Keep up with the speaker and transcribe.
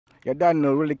You don't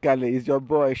know really Cali. It's your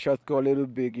boy, short call, little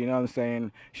big. You know what I'm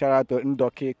saying? Shout out to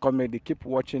Ndoki comedy. Keep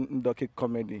watching Ndoki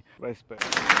comedy. Respect.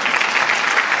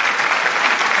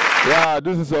 Yeah,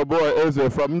 this is your boy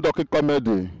Eze from Ndoki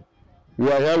Comedy.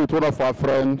 We are here with one of our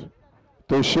friends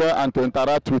to share and to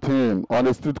interact with him on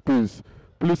the street quiz.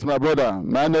 Please, my brother,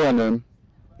 may I know your name?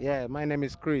 Yeah, my name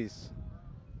is Chris.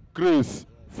 Chris,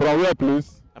 from where,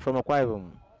 please? I'm from Akwa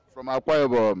Ibom. From Akwa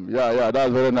Ibom. Yeah,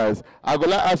 that's very nice. I go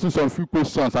like ask you some few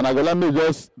questions, and I go let me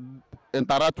just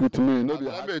interact with me. No,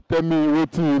 let me tell me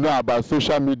what you know about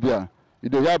social media. You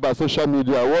dey hear about social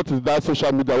media. What is that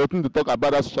social media? What you talk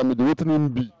about that social media? What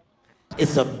it be?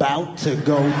 It's about to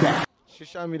go down.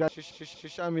 Social media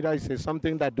is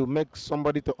something that do make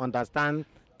somebody to understand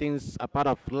things a part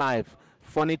of life,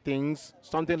 funny things,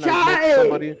 something that makes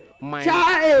somebody mind.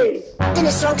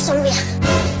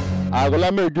 I go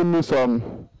let me give me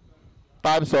some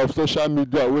types of social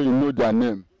media where you know their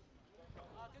name.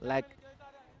 Like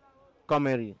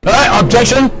comedy.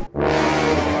 Objection.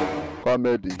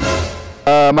 Comedy.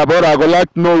 My brother, I go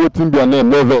like to know what in your name.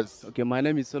 No verse. Okay, my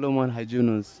name is Solomon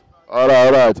Hajunus. All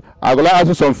right. I go like ask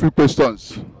you some few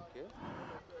questions.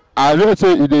 I know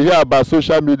say you dey hear about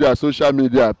social media.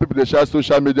 People dey share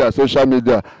social media.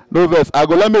 No verse. I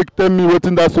go like make tell me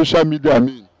wetin that social media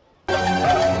mean.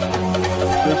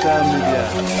 Social media.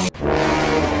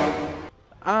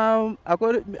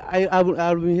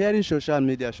 I've been hearing social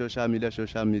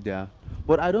media,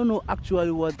 but I don't know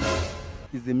actually what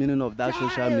is the meaning of that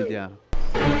social media.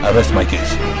 I rest my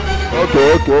case.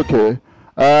 Okay.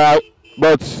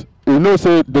 But you know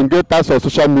say dem get types of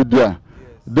social media.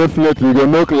 Definitely you go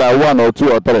make like one or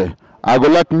two or three. I go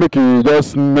like make you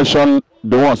just mention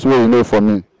the ones wey you know for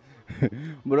me.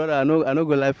 Brother, I no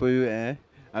go lie for you, eh?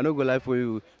 I no go lie for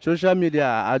you. Social media,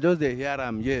 I just dey hear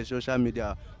am, yeah, social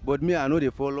media. But me, I know they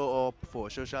follow up for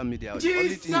social media. The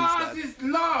only thing is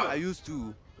Lord. I used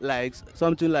to like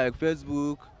something like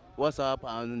Facebook, WhatsApp,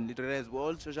 and the rest. But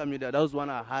all social media, that was one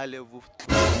at high level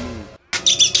for me.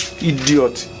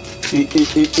 Idiot. I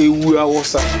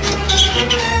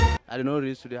did not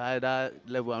reach to the higher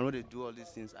level. I know they do all these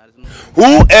things.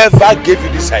 Whoever gave you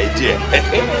this idea?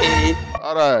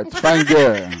 All right, fine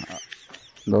girl.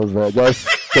 No, just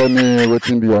tell me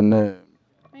wetin be your name.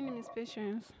 My name is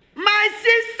Patience. My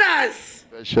sisters!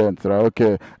 Patient, right?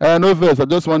 Okay. No verse. I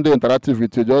just want to interactive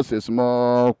with you. Just a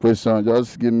small question.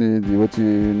 Just give me what you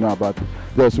know about it.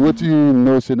 Just what you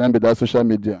know, say be that social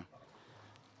media.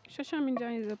 Social media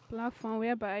is a platform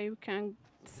whereby you can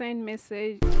send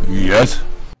message, Yes.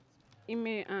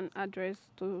 email, and address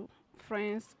to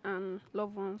friends and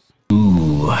loved ones.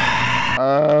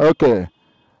 Okay.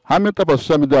 How many type of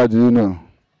social media do you know?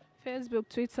 Facebook,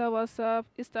 Twitter, WhatsApp,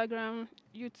 Instagram,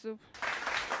 YouTube.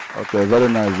 Okay, very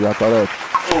nice. You are correct.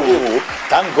 Oh,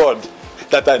 thank God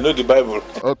that I know the Bible.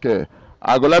 Okay.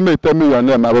 I go let me tell me your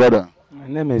name, my brother. My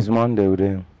name is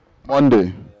Monday.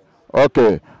 Monday.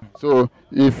 Okay. So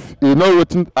if you know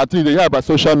what I think they hear about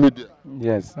social media.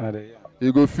 Yes,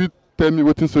 You go fit tell me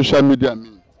what social media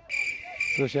mean.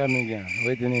 social media.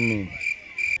 What do you mean?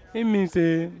 It means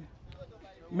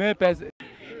many person.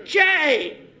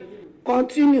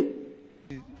 Continue.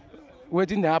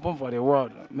 Waiting to happen for the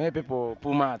world. Many people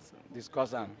pull mouth,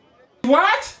 discuss them.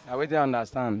 What? I wait to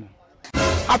understand.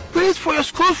 I paid for your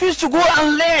school fees to go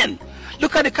and learn.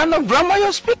 Look at the kind of grammar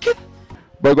you're speaking.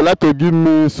 But you go like to give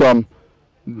me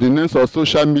the names of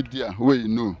social media where you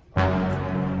know.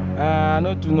 I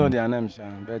not to know their names,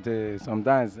 but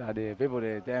sometimes the people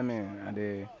they tell me and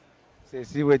they say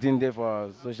see waiting there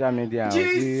for social media.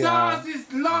 Jesus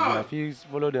is Lord. If you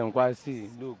follow them quite see,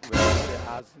 look, they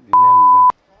ask the names. Them.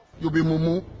 You be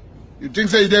mumu. You think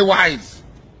say they wise?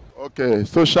 Okay,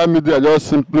 social media just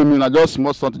simply mean just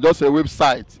small something, just a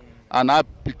website, an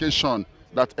application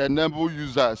that enable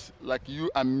users like you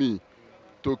and me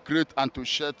to create and to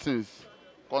share things,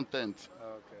 content.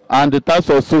 Okay. And the types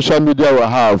of social media we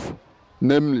have,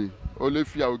 namely, only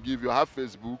few I will give you. Have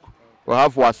Facebook, we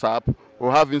have WhatsApp, we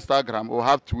have Instagram, we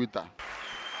have Twitter.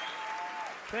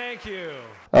 Thank you.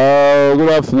 Good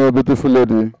afternoon, beautiful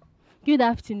lady. Good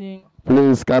afternoon.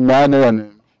 Please, can I know your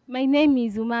name? My name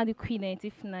is Uma the Queen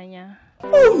Etifnanya.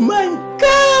 Oh my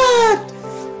God!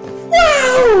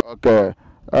 Wow! Okay.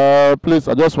 Please,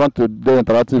 I just want to be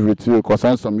interactive with you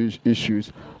concerning some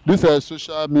issues. This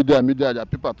social media that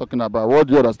people are talking about. What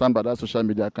do you understand by that social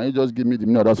media? Can you just give me the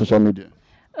meaning of that social media?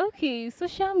 Okay,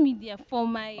 social media, for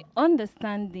my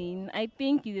understanding, I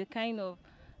think is a kind of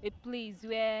a place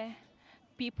where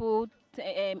people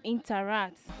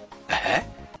interact,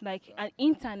 like an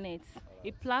internet,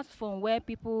 a platform where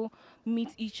people meet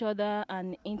each other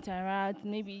and interact.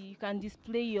 Maybe you can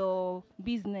display your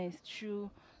business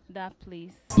through that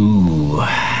place.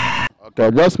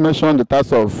 Okay, just mention the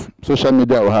types of social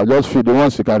media we have. Just few the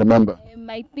ones you can remember.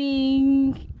 I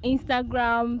think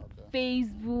Instagram,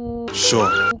 Facebook,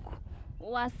 Sure.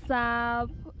 WhatsApp,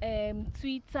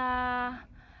 Twitter,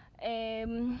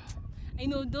 you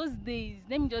know those days.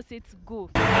 Let me just say to go.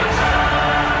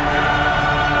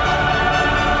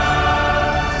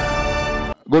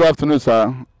 Good afternoon,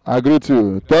 sir. I greet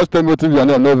you. Just tell me what your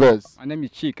name, no verse. My name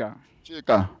is Chika.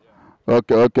 Chika.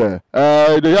 Okay.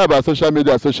 You hear about social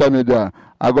media.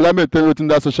 I go let me tell you what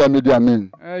that social media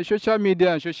mean. Social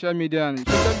media.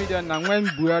 Now when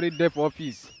Buhari left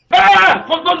office.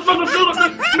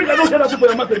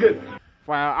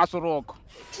 For Asorok.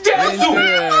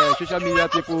 Social media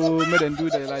people made them do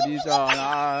that like this.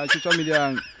 Social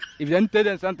media, if they tell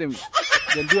them something,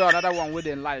 then do another one where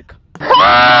they like.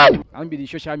 And be the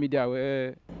social media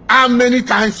where. How many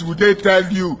times would they tell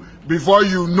you before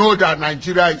you know that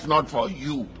Nigeria is not for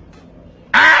you?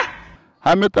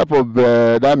 How many type of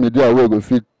that media will go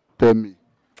fit tell me?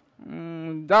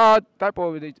 That type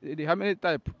of the how many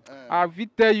type? I will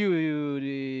tell you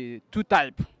the two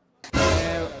type.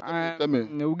 Tell me.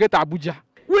 We get Abuja.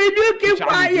 Will you keep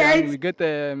quiet? We get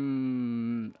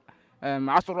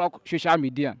Asorok social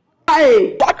media.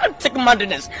 Hey. I don't take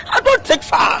madness. I don't take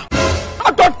far.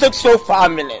 I don't take so far,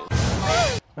 man.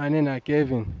 My name is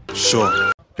Kevin.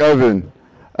 Sure. Kevin.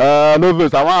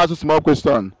 Novice, I want to ask you a small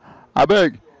question. I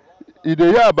beg, if you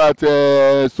hear about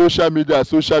social media,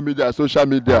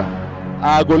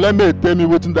 I go let me tell me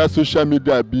what that social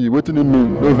media be. What do you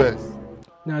mean, Novice?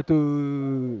 Now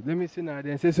to let me see now.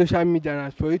 Then say social media now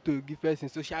for you to give person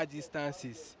social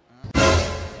distances.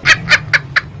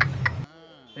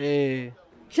 Hey.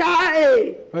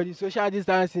 Chai. But the social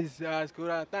distance is as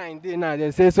quarantine day now.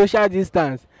 They say social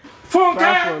distance. Far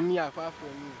from me, far from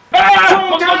me. Make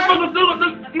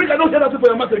I don't hear that for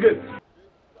your mouth again.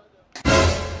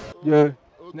 Yeah.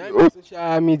 Now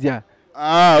social media.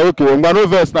 Okay. No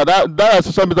verse now. That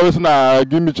social media person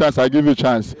give me chance. I give you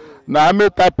chance. Now how many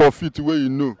type of it where you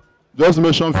know? Just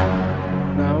mention.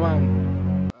 Now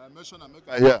one. Mention and make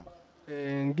I hear.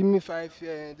 And give me 5.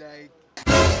 Like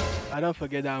I don't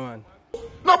forget that one.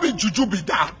 Not be juju be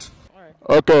that.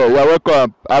 Okay, you're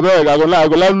welcome. I beg, I go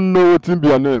let you know what be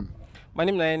your name. My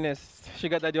name is Ernest,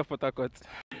 Sugar Daddy of Port Harcourt.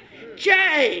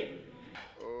 Chai.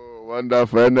 Oh,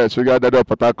 wonderful, Ernest, Sugar Daddy of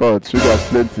Port Harcourt. Sugar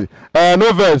plenty.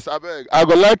 No verse, I beg. I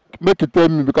go like make it tell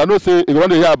me because I know say if you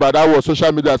want to hear about that was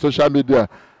social media.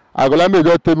 I go like me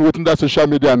just tell me what that social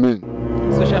media mean.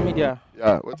 Social media.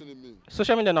 Yeah, what do you mean?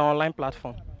 Social media is an online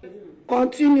platform.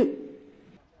 Continue.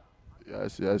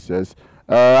 Yes.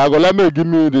 I go let me give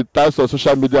me the types of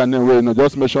social media name where you know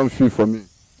just mention few for me.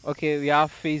 Okay, we have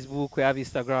Facebook, we have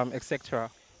Instagram, etc.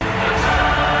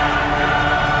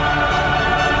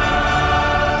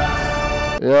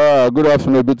 Yeah, good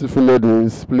afternoon, beautiful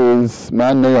ladies. Please, may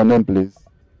I know your name, please?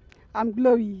 I'm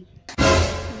Chloe.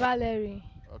 Valerie.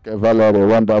 Okay, Valerie,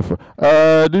 wonderful.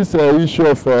 This issue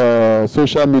of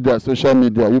social media,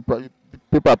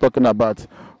 people are talking about.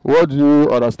 What do you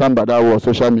understand by that word,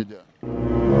 social media?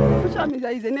 Social media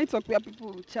is a network where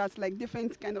people chat, like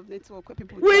different kind of network where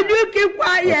people Will chat. you keep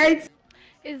quiet?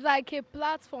 It's like a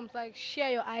platform to like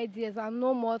share your ideas and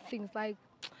know more things like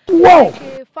Like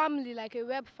a family, like a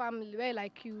web family where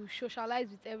like you socialize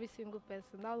with every single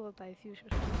person. That's what I feel.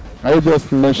 I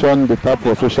just mentioned the type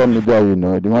of social media you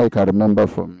know, the one you can remember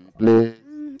for me. Please.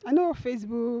 I know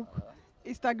Facebook,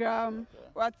 Instagram,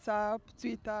 WhatsApp,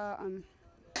 Twitter, and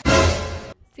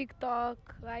TikTok,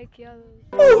 like yeah.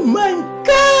 Oh my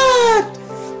God!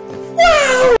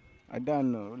 Wow! I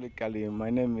don't know, really, Kali. My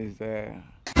name is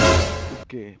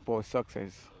okay, for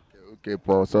success. Okay,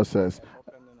 for success.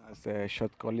 As a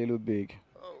short call, little big.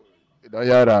 You don't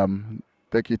hear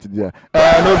take it there.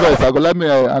 No verse. I go let me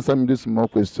answer me this small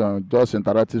question, just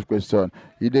interactive question.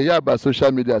 You dey hear about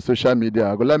social media. I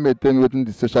go let me tell me what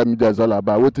the social media is all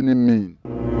about. What do you mean?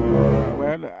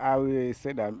 Well, I will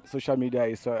say that social media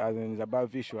is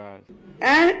about visuals. You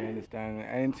understand?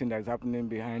 Anything that's happening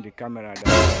behind the camera, that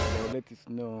they will let us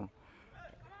know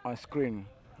on screen.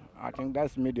 I think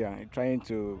that's media trying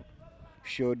to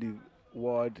show the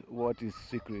world what is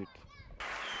secret.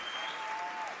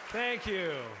 Thank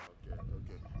you.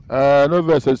 No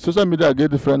verse. Social media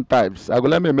get different types. I go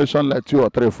let me mention like 2 or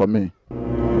 3 for me.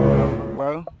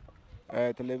 Well,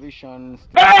 television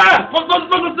Make I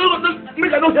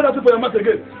don't hear that for your mouth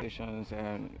again. stations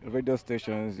and radio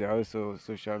stations, they are also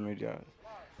social media.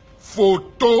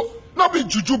 Photo. Not be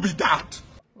juju be that.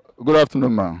 Good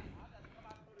afternoon, ma'am.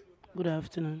 Good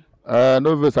afternoon.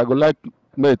 No verse. I go like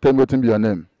me tell me what be your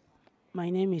name. My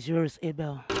name is Rose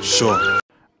Abel. Sure.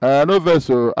 No vex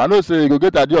so I know say you go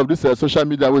get idea of this social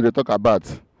media wey dey talk about.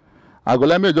 I go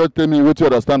let me just tell me what you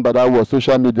understand by that word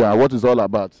social media and what it's all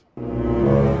about.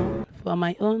 For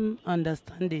my own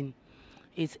understanding,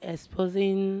 it's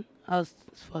exposing us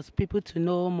for people to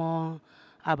know more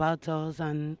about us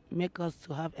and make us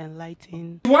to have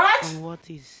enlightened on what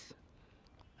is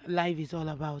life is all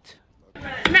about.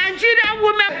 Nigerian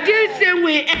women, this thing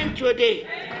will end today.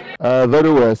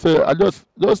 Very well. So I just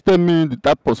tell me the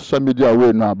type of social media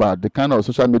we know about, the kind of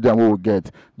social media we will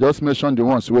get. Just mention the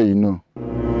ones where you know. We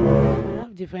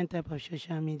have different type of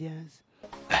social medias.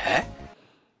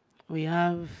 We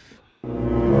have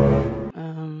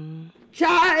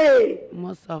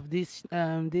most of this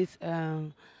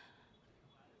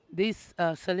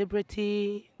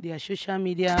celebrity, their social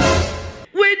media.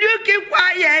 Will you keep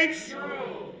quiet?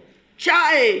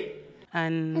 Chai.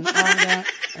 And other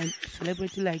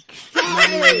celebrity like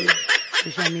many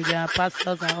social media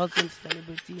pastors are also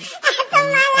celebrity,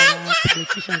 and other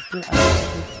politicians too are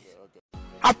celebrities.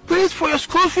 I paid for your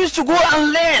school fees to go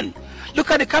and learn.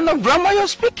 Look at the kind of grammar you're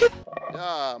speaking.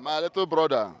 Yeah, my little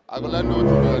brother. I go let know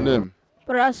what your name.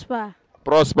 Prosper.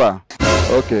 Prosper.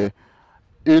 Okay.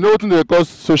 You know what they call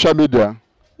social media?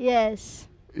 Yes.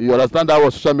 You understand that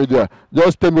was social media?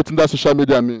 Just tell me what that social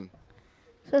media mean.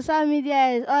 Social media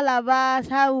is all about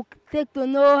how we take to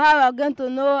know, how we're going to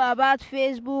know about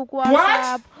Facebook,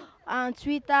 WhatsApp, and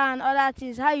Twitter and other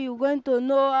things. How you're going to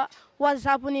know what's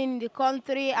happening in the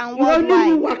country and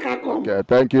worldwide. Okay,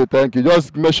 thank you.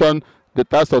 Just mention the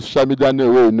types of social media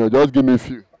name you know. Just give me a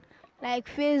few. Like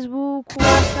Facebook,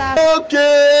 WhatsApp.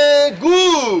 Okay,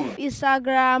 good.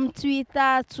 Instagram,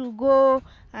 Twitter, To Go,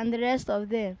 and the rest of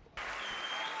them.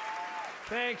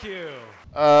 Thank you.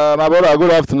 My brother,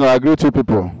 good afternoon. I greet you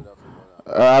people.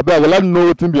 I beg, let me know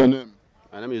what your name.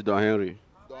 My name is Don Henry.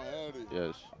 Don Henry.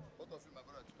 Yes.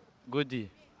 Goody.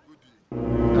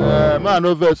 Man,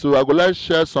 no vex, so I go like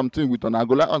share something with you. I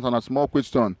go like answer a small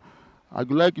question. I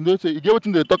go like, you know, say you get what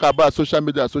they talk about social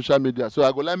media. So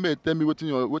I go like me tell me what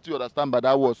you understand by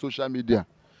that word social media.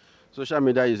 Social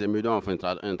media is a medium of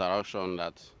interaction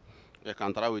that you can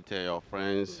interact with your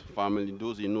friends, family,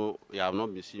 those you know you have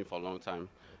not been seen for a long time.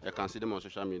 You can see them on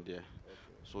social media.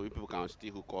 So you people can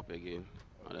still hook up again.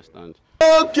 Understand?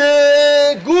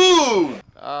 Okay, good.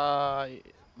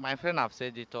 My friend have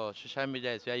said it all. Social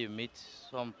media is where you meet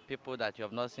some people that you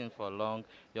have not seen for long,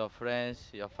 your friends,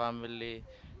 your family,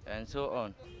 and so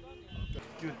on.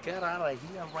 You get out of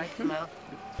here right now.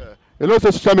 You know,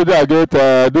 so social media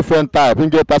get different type. You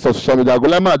get types of social media. Go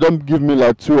let me don't give me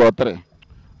like 2 or 3.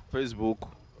 Facebook,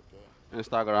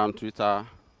 Instagram, Twitter,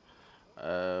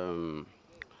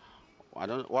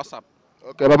 WhatsApp.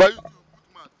 Okay, bye bye.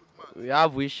 We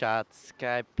have WeChat,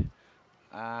 Skype,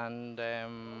 and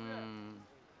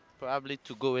probably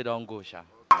To Go we don't go, Sha.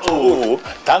 Oh,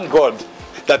 thank God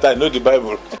that I know the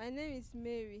Bible. My name is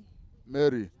Mary.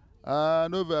 Mary. No,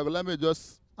 let me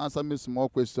just answer me small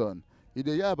question. If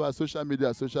they hear about social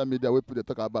media, we put the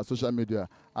talk about social media.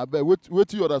 I bet what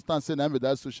do you understand saying I'm with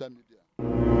that social media?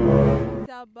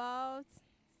 It's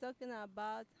talking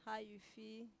about how you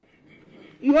feel.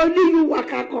 You only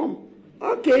waka come.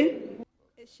 Okay.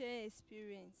 A shared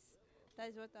experience. That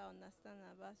is what I understand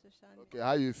about social media. Okay,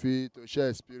 how you feel to share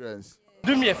experience.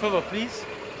 Do me a favor, please.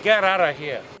 Get out of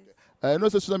here. I know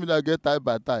social media get type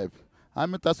by type. How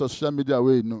many types of social media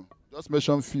we know? Just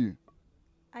mention few.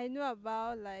 I know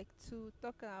about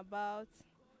talking about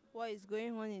what is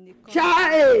going on in the country.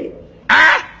 Chai!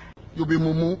 Ah! You be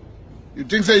mumu. You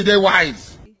think say they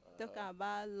wise? Talking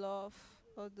about love,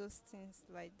 all those things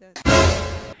like that.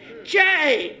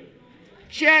 Chai!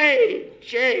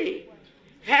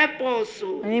 Help us.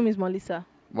 My name is Melissa.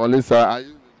 Melissa, are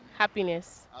you?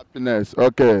 Happiness. Happiness,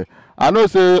 okay. I know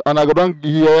say, and I go don't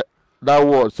hear that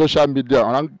word, social media,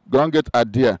 and I don't get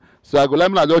idea. So I go let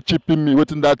me just chip in me, what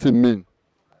that thing mean?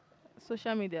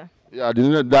 Social media. Yeah, the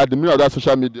meaning of that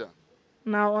social media.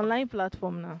 Now online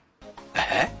platform now.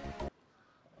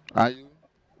 Are you?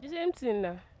 The same thing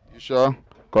now. You sure?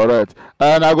 Correct.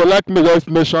 And I go like me just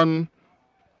mention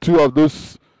 2 of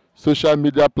those social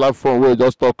media platforms where you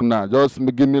just talk now. Just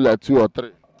give me like 2 or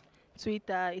 3.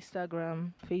 Twitter,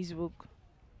 Instagram, Facebook.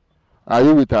 Are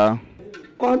you with her?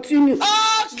 Continue.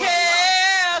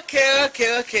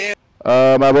 Okay.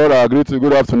 My brother, I greet you.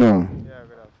 Good afternoon. Yeah,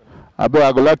 good afternoon.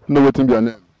 I go like to know what your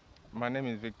name. My name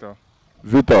is Victor.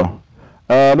 Victor.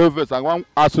 No verse. I want to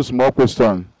ask you a small question.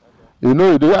 Okay. You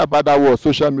know, you hear about that word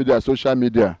social media.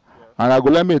 Yeah. And I go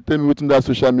let me tell me what that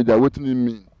social media, what do you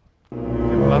mean? The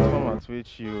platform at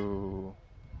which you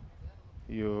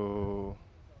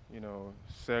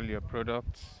sell your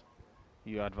products,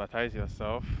 you advertise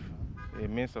yourself, a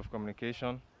means of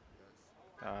communication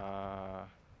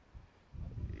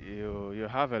You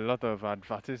have a lot of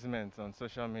advertisements on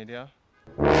social media.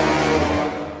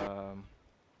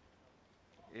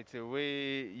 It's a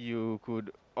way you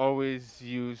could always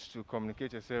use to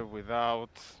communicate yourself without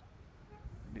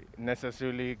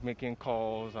necessarily making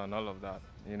calls and all of that.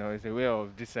 You know, it's a way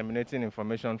of disseminating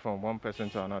information from one person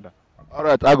to another. All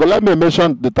right, I go let me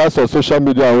mention the types of social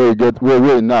media we get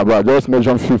we now, but just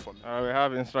mention few for me. We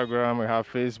have Instagram, we have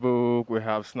Facebook, we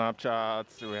have Snapchat,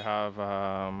 we have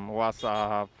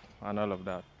WhatsApp, and all of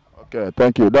that. Okay,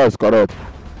 thank you. That's correct.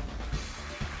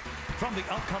 From the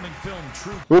upcoming film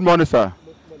True. Good morning, sir.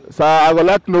 Sir, I would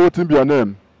like to know what be your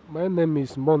name. My name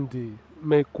is Mondi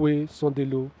Mekwe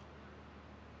Sondelo.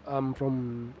 I'm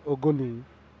from Ogoni.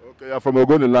 Okay, you're from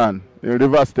Ogoni land in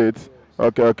River State.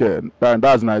 Okay,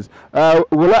 that's nice.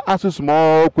 Will I ask you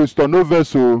small question? No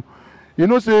vessel. You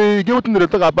know, say you get to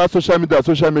talk about social media.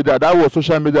 That was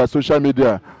social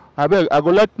media. I go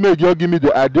like make you give me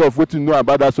the idea of what you know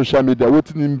about that social media.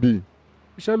 What it be?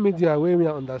 Social media, where we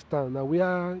understand now,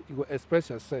 where you go express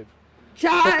yourself.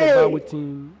 Talk about what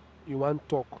you want to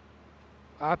talk.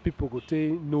 How people go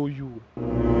to know you.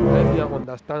 Let me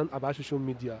understand about social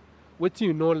media. What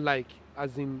you know like,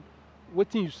 as in,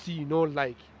 what you see you know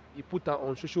like, you put that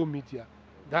on social media.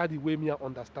 That's the way me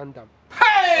understand them.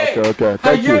 Okay,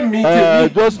 thank you.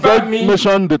 Just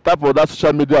mention the type of that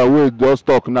social media we just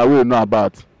talk now we know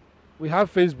about. We have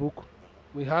Facebook,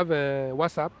 we have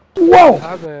WhatsApp, wow. We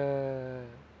have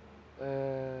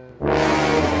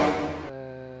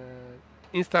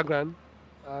Instagram,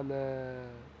 and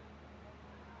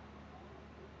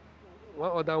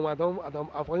one other one.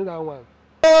 I've forgotten that one.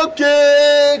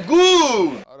 Okay,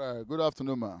 good. All right, good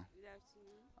afternoon, ma.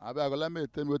 Good afternoon. Let me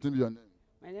tell me what is your name.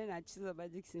 My name is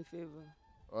Chizoba Dixon Favor.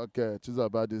 Okay,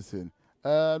 Chizoba Dixon.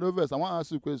 Novice, I want to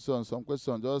ask you some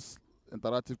questions, just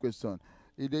interactive question.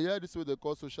 If they hear this way they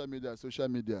call social media,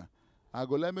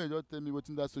 let me just tell me what's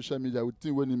in that social media, what do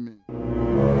you mean?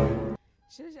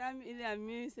 Social media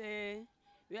means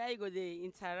where you go to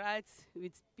interact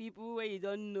with people where you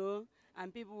don't know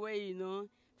and people where you know.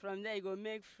 From there you go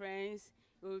make friends.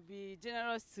 You will be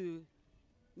generous to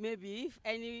maybe if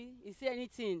you see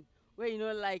anything where you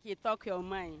know like you talk your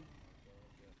mind.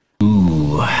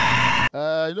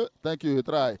 Thank you.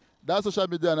 Try that social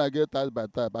media and I get type by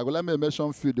type. I go let me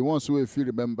mention few the ones who if you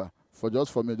remember for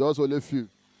me, just only few.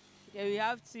 Yeah, we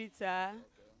have Twitter,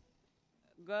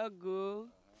 Google,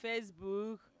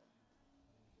 Facebook,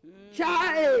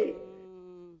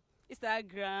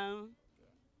 Instagram,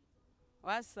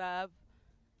 WhatsApp.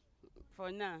 For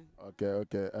now. Okay.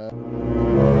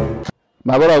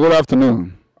 My brother, good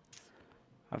afternoon.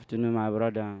 Afternoon, my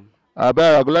brother.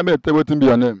 Let me tell you what be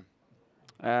your name.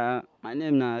 My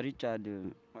name is Richard.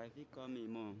 Or if you call me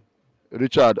Imo.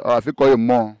 Richard, or if you call you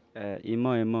Mo.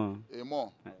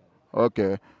 Imo.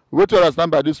 Okay. What do you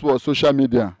understand by this word social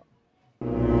media?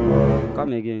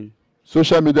 Come again.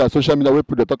 Social media, we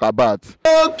put the talk about.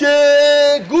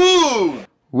 Okay, good.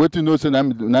 What do you know say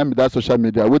name that social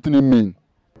media? What do you mean?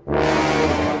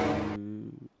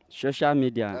 Social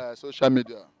media. Social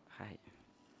media. Hi.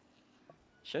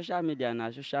 Social media na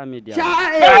social media. Make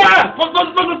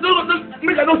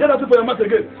I don't hear that for your mouth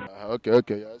again.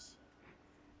 Okay, yes.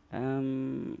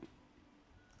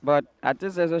 But I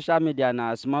think social media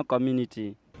na a small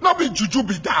community. Not be juju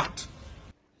be that.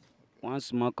 One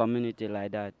small community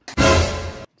like that.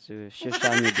 So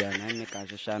social media, I make a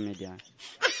social media.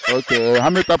 Okay, how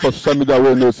many types of social media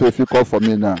we know? So if you call for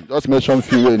me now, just mention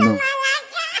few we know.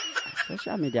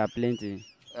 Social media plenty.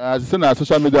 As you say, na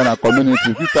social media na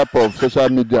community. Which type of social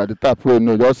media? The type we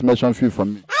know, just mention few for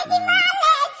me.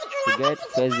 To get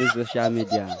Facebook social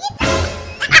media.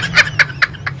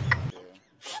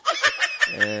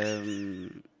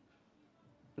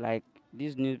 Like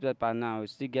this newspaper now, we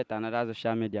still get another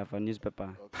social media for newspaper.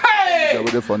 Hey!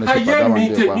 This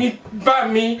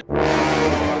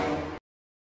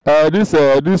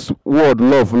word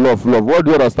love. What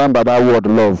do you understand by that word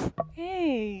love?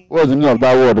 Hey. What's the meaning of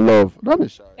that word love? Don't be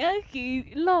shy.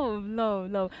 Okay, love.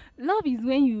 Love is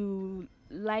when you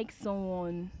like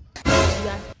someone, you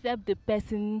accept the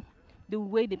person the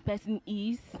way the person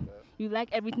is, you like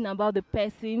everything about the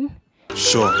person.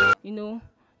 Sure. You know,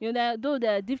 though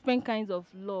there are different kinds of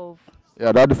love.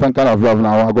 Yeah, there are different kind of love.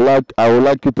 Now, I would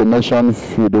like you to mention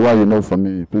few, the one you know for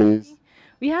me, please.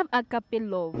 We have agape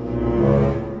love,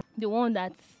 the one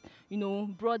that's,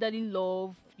 brotherly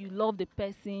love. You love the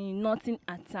person, nothing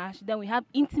attached. Then we have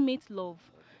intimate love,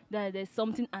 that there's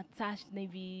something attached,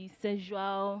 maybe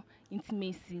sexual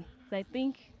intimacy. So I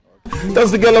think that's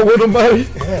the girl I want to marry.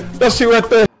 That's she right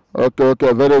there.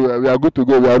 Okay, very well. We are good to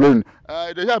go. We are rolling.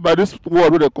 They hear about this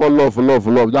word what they call love.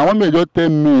 Now, one may just tell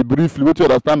me briefly what you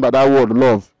understand by that word,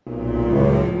 love.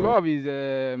 Love is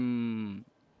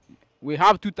we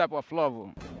have two types of love.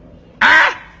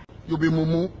 You be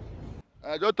mumu.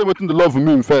 Just tell me what the love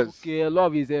mean first. Okay,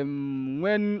 love is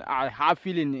when I have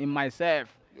feeling in myself.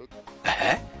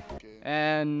 Okay.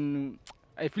 And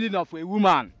a feeling of a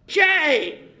woman.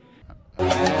 Jay!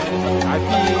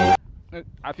 I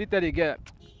feel tell the girl,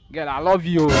 I love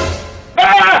you. Make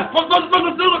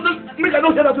I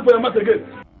don't hear that for your mouth again.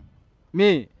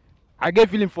 Me, I get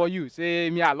feeling for you. Say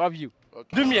me, I love you.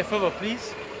 Okay. Do me a favor,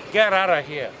 please. Get out of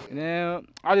here. You know,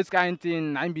 all this kind of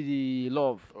thing, I be the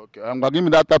love. Okay, I'm gonna give me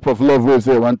that type of love you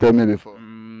say one tell me before.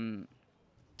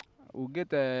 We'll get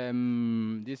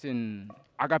this in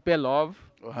agape love.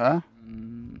 I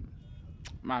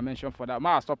mention for that.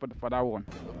 I stop for that one.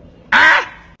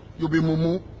 You be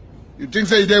mumu. You think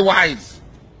say they wise?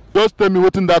 Just tell me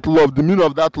what's in that love, the meaning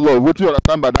of that love. What do you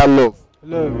understand by that love?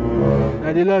 Love.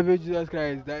 Now the love of Jesus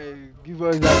Christ that give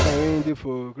us that community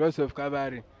for cross of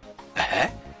Calvary.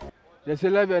 They say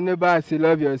love your neighbor as you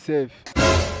love yourself.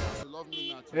 Love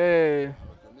me not. Hey. Okay,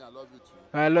 me, I love you too.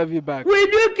 I love you back. Will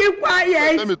you keep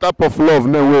quiet? Tell me type of love,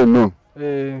 no way, no.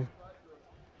 Hey.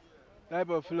 Type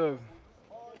of love.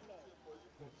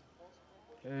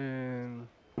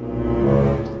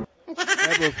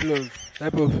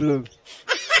 Type of love.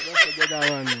 Don't forget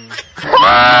that one.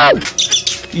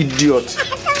 Idiot.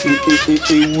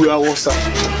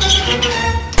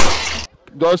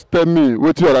 Just tell me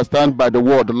what you understand by the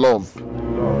word love.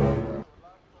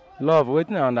 Love,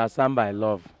 what I understand by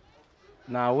love.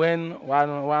 Now when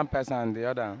one person and the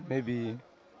other, maybe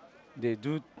they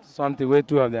do something where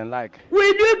two of them like.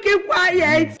 Will you keep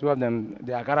quiet? Two of them,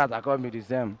 their character can't be the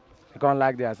same. They can't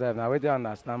like themselves. Now what do you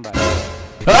understand by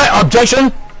love?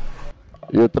 Objection!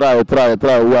 You try. We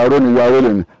are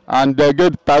rolling. And they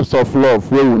get types of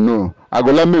love where you know. I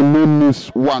go let me name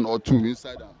one or two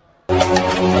inside them.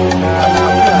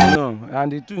 I know.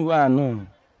 And the two I know.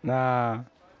 Now,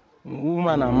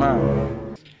 woman and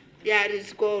man. There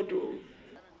is God.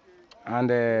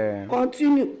 And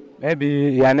continue.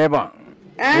 Maybe your neighbor.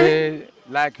 They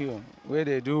like you. Where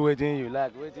they do waiting you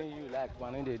like when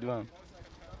they do them.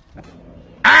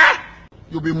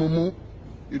 You be mumu.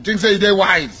 You think say they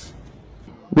wise?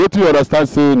 What do you understand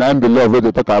saying I'm the love where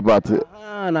they talk about it?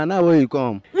 Now where you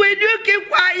come? Will you keep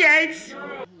quiet?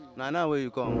 Now where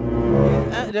you come?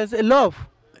 There's a love.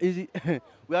 We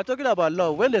are talking about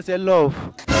love. When they say love,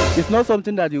 it's not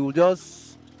something that you will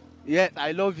just, yes,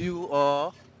 I love you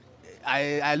or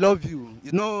I love you.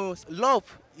 You know, love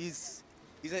is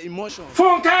an emotion.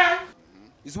 Funke!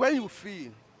 It's when you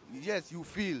feel, yes, you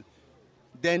feel,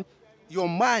 then your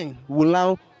mind will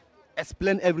now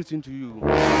explain everything to you.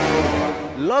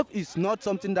 Love is not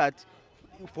something that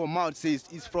for mouth says,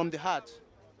 it's from the heart.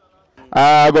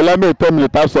 But let me tell me the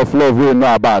types of love we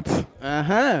know about.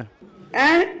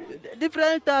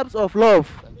 Different types of love.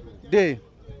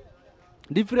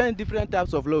 Different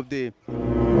types of love.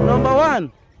 Number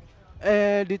one,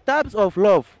 the types of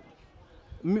love.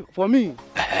 For me.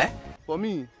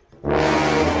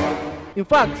 In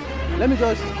fact, let me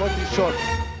just cut it short.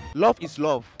 Love is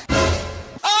love.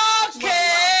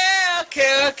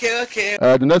 Okay.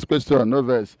 The next question, no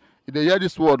verse. If they hear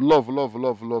this word, love, I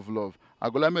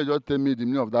go let me just tell me the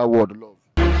meaning of that word, love.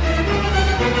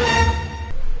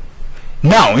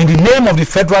 Now, in the name of the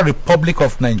Federal Republic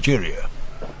of Nigeria,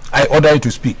 I order you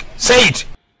to speak. Say it!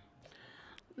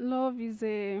 Love is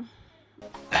a...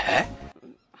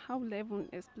 How will I even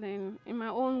explain? In my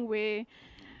own way,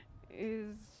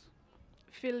 is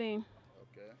feeling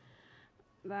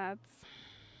that...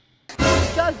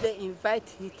 Just they invite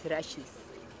heat rashes.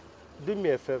 Do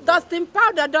me a favor. Dusting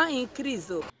powder don't increase.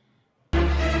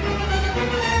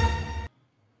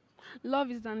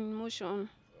 Love is an emotion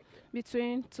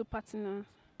between two partners.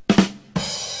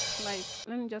 Like,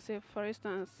 let me just say, for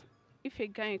instance, if a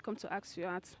guy come to ask you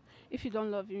out, if you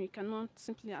don't love him, you cannot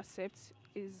simply accept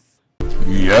his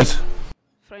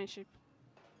friendship.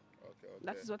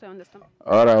 That is what I understand.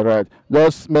 All right.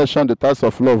 Just mention the types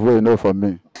of love we know from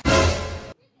me.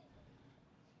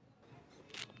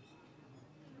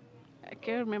 I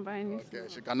can't remember anything.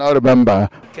 Okay, she cannot remember.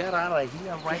 Get out of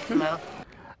here right now.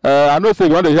 I know say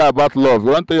you want to hear about love. You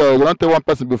want to tell one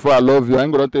person before I love you. I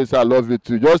ain't going to tell you say I love you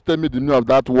too. Just tell me the meaning of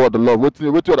that word, love. What do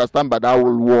you understand by that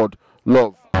word,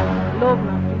 love? Love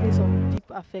and feelings of deep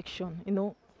affection, you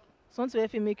know. Something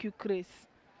if it make you crazy.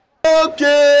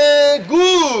 Okay,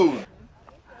 good.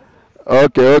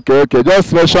 Okay.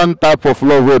 Just mention type of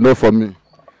love we know from me.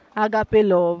 Agape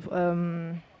love,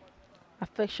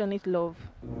 affectionate love.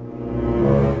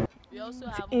 also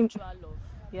have In- mutual love.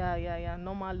 Yeah,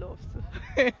 normal love.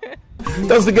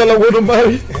 That's the girl I want to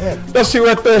marry. That's she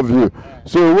right there. Of you.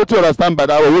 So what you understand by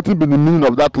that? What will be the meaning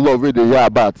of that love wey dey hear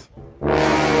about?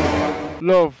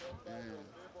 Love.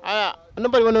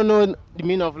 Nobody wanna know the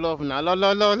meaning of love now.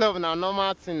 Love now,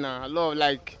 normal thing now. Love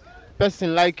like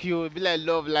person like you, be like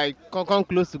love, like come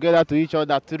close together to each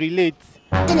other to relate.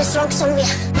 Then it's wrong somewhere.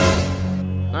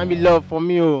 And be love for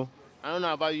me, oh. I don't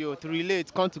know about you. To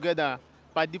relate, come together,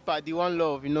 party, one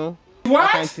love, you know. What?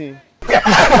 That kind of thing.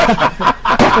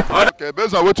 Okay,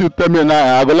 based on what you tell me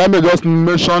now, I go let me just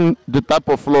mention the type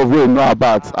of love we know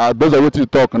about. Based on what you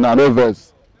talk now, no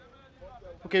verse.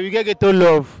 Okay, we get to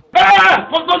love. Make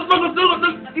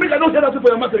I don't hear that for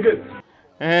your mouth again.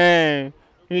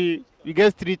 We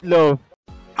get street love.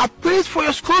 I paid for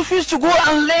your school fees to go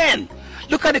and learn.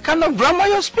 Look at the kind of grammar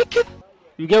you're speaking.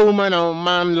 You get woman and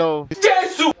man love.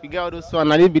 Jesus! You get all those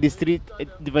one, and it be the street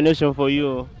definition for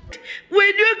you.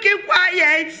 Will you keep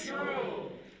quiet?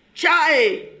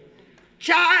 Chai.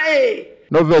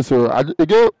 No verse. So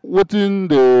again, wetin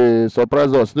dey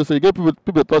surprise us? They say again,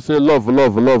 people talk say love.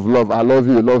 I love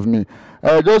you, you love me.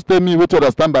 Just tell me what you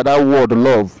understand by that word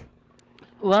love.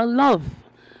 Well, love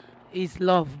is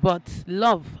love, but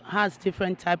love has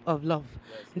different type of love.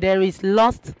 There is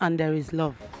lust and there is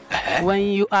love. When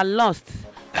you are lost,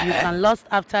 you can lust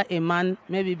after a man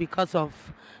maybe because of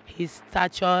his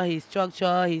stature, his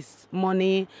structure, his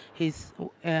money, his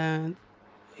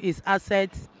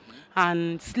assets,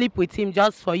 and sleep with him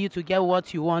just for you to get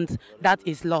what you want. That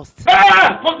is lust. Make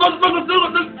I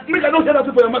don't hear that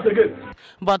for your mouth again.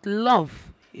 But love,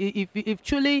 if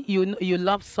truly you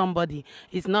love somebody,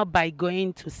 it's not by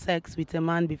going to sex with a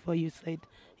man before you said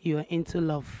you are into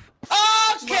love.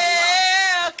 Okay.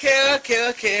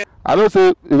 I don't say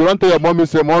if you want to tell your mommy,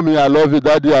 say mommy I love you,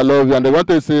 daddy I love you, and they want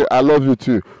to say I love you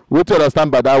too. What do you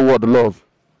understand by that word love?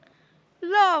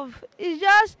 Love is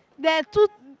just there are two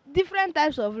different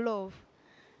types of love.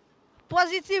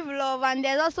 Positive love and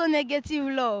there's also negative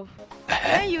love.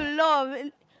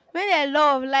 When they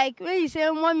love, like when you say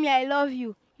mommy I love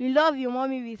you love your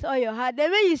mommy with all your heart.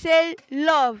 Then when you say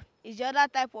love, it's the other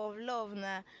type of love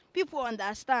now. People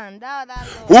understand that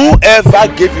love. Whoever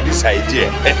gave you this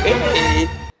idea?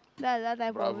 That's that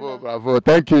type of love. Bravo.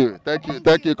 Thank you. Thank you.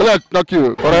 Thank you. Correct. I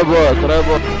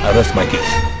rest my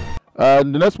case. The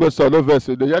next question, no verse.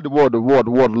 They hear the word,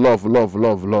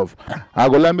 love. I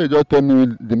go let me just tell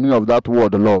me the meaning of that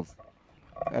word, love.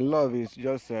 Love is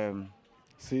just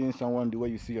seeing someone the way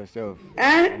you see yourself.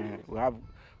 We have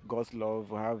God's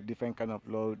love, we have different kind of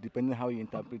love, depending on how you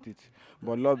interpret it.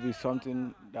 But love is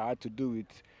something that had to do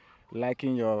with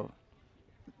liking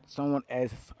someone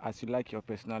else as you like your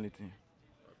personality.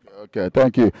 Okay,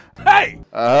 thank you. Hey!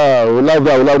 We love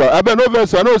that. I bet no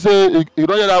verse. I know say you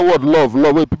don't hear that word love.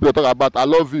 When people talk about I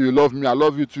love you, you love me, I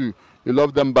love you too. You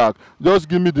love them back. Just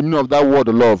give me the meaning of that word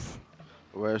love.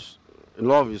 Well,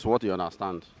 love is what you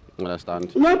understand.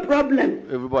 No problem.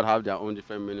 Everybody have their own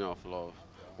different meaning of love.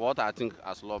 What I think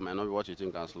as love might not be what you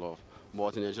think as love.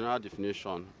 But in a general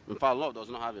definition, in fact, love does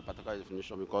not have a particular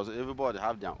definition because everybody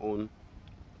have their own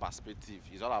perspective.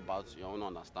 It's all about your own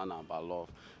understanding about love.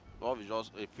 Love is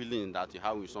just a feeling that you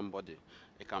have with somebody.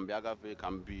 It can be agape, it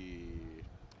can be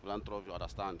philanthropy, you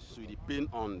understand? So it depends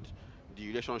on the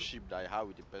relationship that you have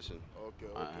with the person.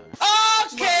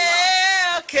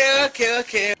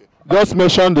 Okay. Just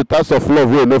mention the types of love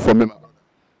we know from him.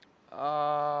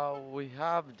 We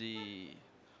have the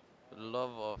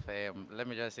love of, let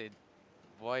me just say,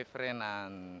 boyfriend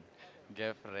and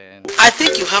girlfriend. I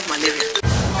think you have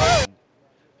malaria.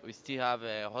 We still have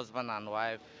a husband and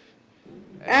wife.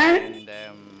 And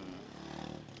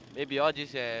maybe all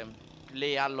this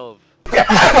player love.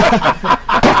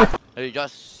 You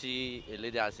just see a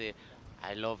lady and say,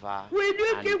 I love her. Will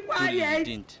you and keep truly you quiet?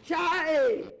 didn't.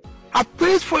 Chai. I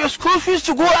paid for your school fees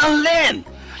to go and learn.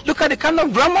 Look at the kind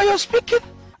of grammar you're speaking.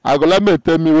 I go let me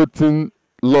tell me what in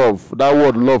love. That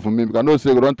word love for me. Because I know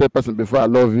say you don't tell person before I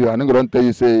love you. I think you don't tell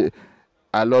you say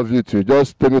I love you too.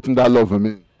 Just tell me what that love for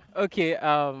me. Okay,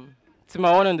 to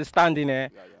my own understanding,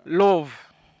 love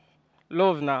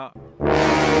now,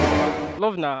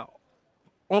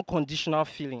 unconditional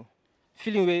feeling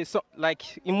where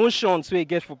like emotions where you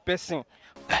get for person.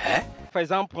 For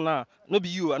example, now, no be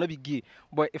you, I no be gay,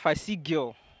 but if I see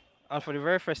girl and for the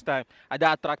very first time I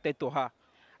get attracted to her,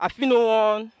 I feel no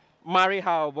one marry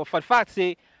her, but for the fact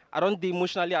say I don't be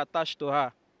emotionally attached to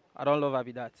her, I don't love her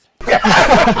with that.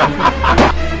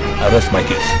 I rest my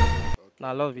case.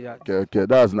 I love you. Okay,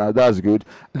 that's good.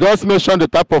 Just mention the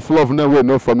type of love now we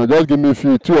know from me. Just give me a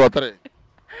few, 2 or 3.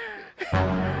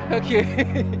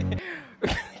 Okay.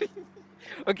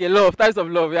 Okay, types of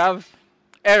love. We have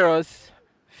Eros,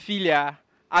 Philia,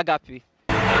 Agape.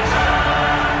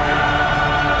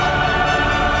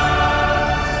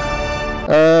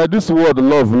 This word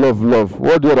love.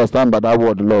 What do you understand by that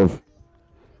word love?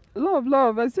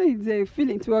 Love. I say it's a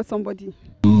feeling towards somebody.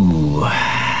 Ooh.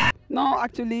 No,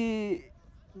 actually,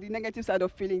 the negative side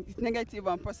of feeling. It's negative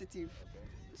and positive.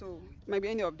 So, maybe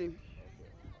any of them.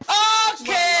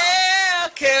 Okay.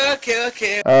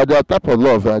 The type of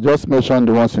love, just mention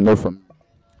the ones you know from.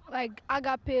 Like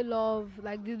agape love,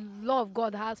 like the love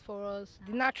God has for us,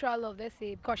 the natural love, let's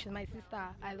say, because she's my sister,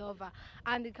 I love her.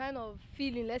 And the kind of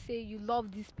feeling, let's say you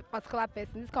love this particular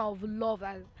person, this kind of love,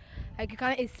 like you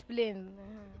can't explain.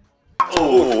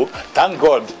 Oh, thank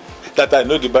God that I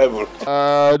know the Bible.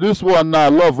 This one now,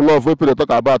 love, we people talk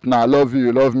about now. I love you,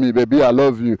 you love me, baby, I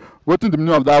love you. What is the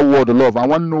meaning of that word love? I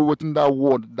want to know what in that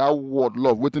word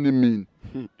love, what does it mean?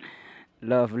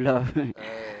 Love.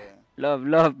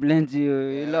 Love plenty.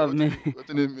 You love me. What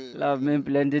do you mean? Love me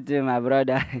plenty too, my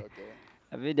brother. Okay.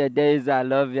 I feel the days I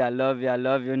love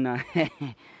you now.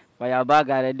 For your back,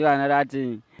 I do another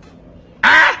thing.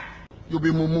 You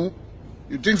be mumu.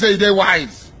 You think say they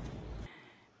wise?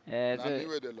 So,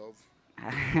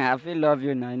 I feel love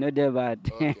you now. I know that bad.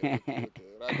 Okay.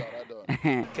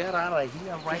 Right Get out of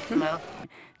here right now.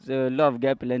 So love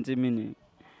get plenty meaning.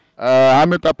 How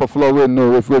many type of love you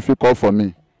know if you call for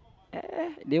me?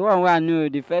 The one I know,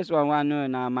 the first one I know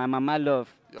now, my mama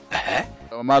love.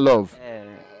 Mama love?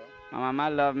 My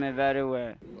mama love me very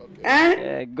well.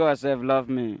 Okay. God self love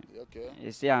me. Okay.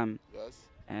 You see, yes.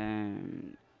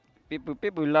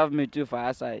 People love me too for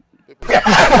outside. People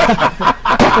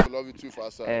love you too for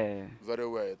outside. Very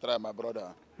well. Try, my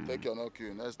brother. Take your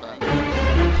Ndoki next time.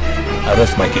 I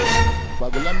rest my case.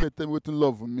 But let me tell you what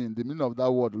love means. The meaning of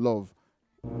that word love.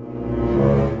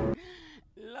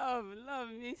 Love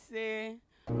me say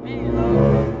when you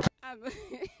love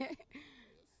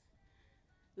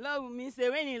love me say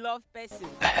when you love person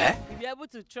you be able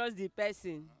to trust the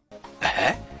person,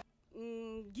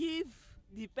 give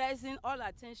the person all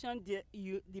attention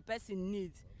the person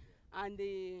needs, and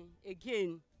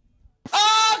again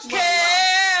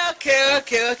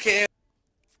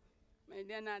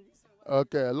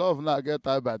okay, love now get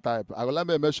type by type. I will let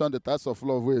me mention the types of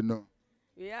love we know.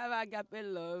 We have agape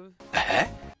love.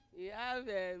 We have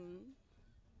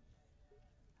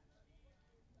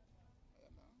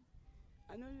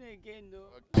I don't know again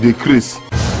though. Decrease.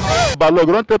 But look,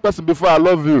 don't tell person before I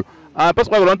love you. And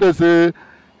person don't tell say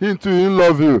him too he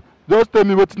love you. Just tell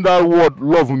me what that word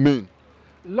love mean.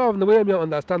 Love, the way I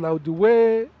understand now, the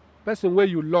way person where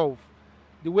you love,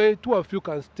 the way two of you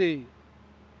can stay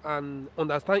and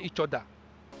understand each other.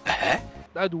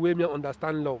 That's the way I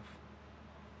understand love.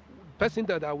 Person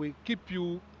that will keep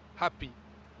you happy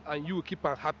and you will keep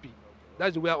her happy.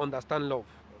 That's the way I understand love.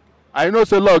 I know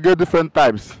say love get different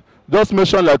types. Just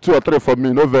mention like 2 or 3 for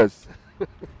me, no verse.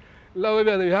 Love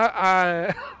love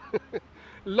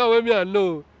I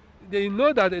know. They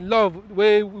know that the love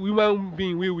where human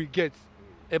being we get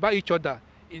about each other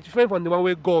is different from the one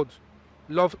where God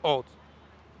loves us.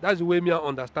 That's the way I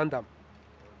understand them.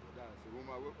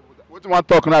 What you want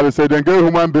to talk now? They say they get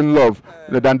human being love,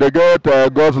 then they get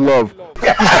God's love.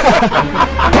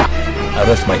 I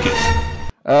rest my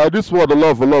case. This word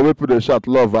love, we put a shot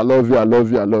love. I love you, I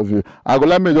love you, I love you. I go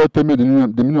let me just tell me the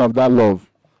meaning of that love.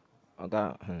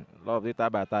 Okay, love is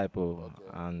type by type,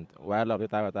 and why love is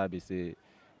type by type is say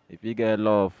if you get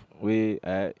love, you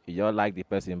just like the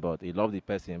person, but you love the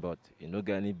person, but you don't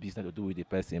get any business to do with the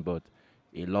person, but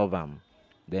you love them.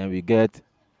 Then we get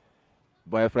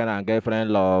boyfriend and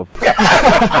girlfriend love.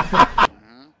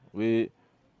 we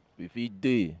feed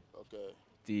day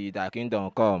till the kingdom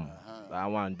come. That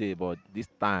one day, but this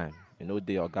time you know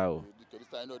day or go.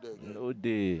 No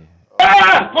day.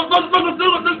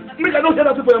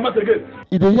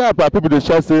 If they hear about people, they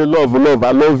shall say love,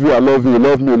 I love you, I love you, you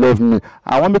love me, you love me.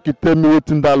 I want make you tell me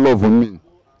what in that love mean.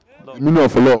 The meaning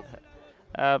of love.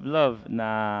 Love,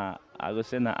 I would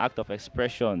say, an act of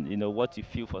expression. You know what you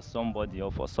feel for somebody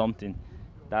or for something.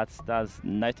 That's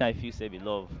nothing I feel say be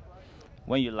love.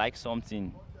 When you like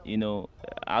something, you know,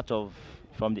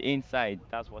 from the inside,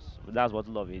 that's what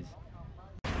love is.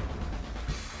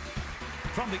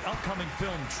 From the upcoming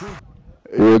film True.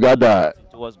 You got that.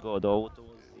 Towards God or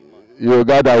towards you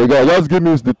got that. Just give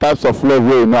me the types of love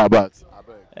you know about.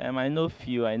 I know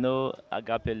few. I know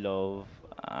agape love.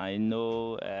 I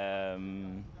know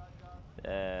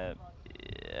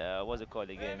what's it called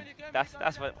again?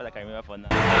 That's what I can remember for now.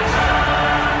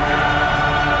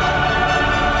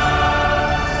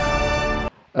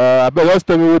 I bet just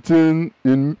tell me what in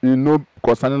know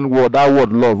concerning that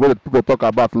word love. When people talk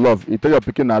about love, you tell your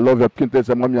pikin I love your pikin tell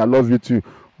say mommy I love you too.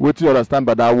 What do you understand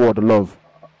by that word, love?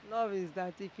 Love is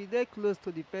that if you get close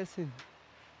to the person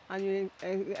and you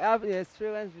have the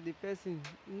experience with the person,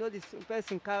 you know the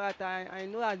person character, I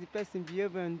know how the person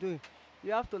behave and do,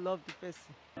 you have to love the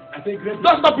person. I say great.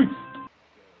 Don't stop it.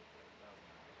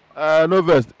 No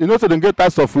verse. You know, so they get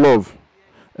types of love.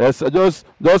 Yes,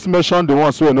 just mention the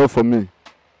ones who you know for me.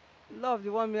 Love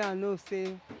the one me I know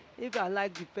say if I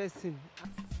like the person.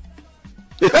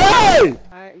 Hey!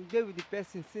 I get with the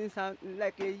person since I'm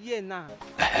like a year now.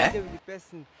 I get with the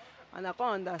person and I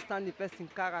can't understand the person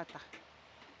character.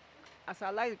 As I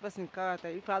like the person character,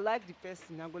 if I like the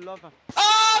person, I will love him.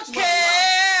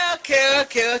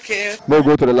 Okay. We'll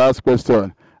go to the last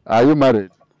question. Are you married?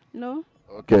 No.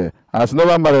 Okay. As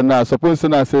never married now, suppose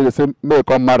I say the same may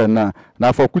come marry now.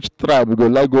 Now for which tribe you go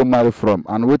like go marry from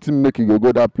and what make you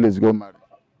go that place go marry?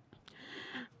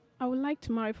 I would like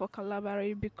to marry for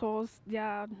Calabari because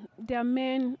their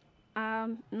men are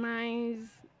nice,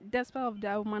 despite of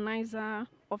their womanizer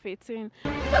of 18.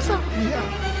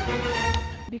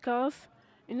 Because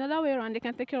in other way around, they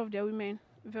can take care of their women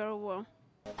very well.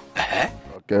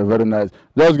 Okay, very nice.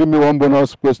 Just give me one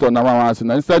bonus question now. I'm asking.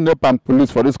 Inside NEP and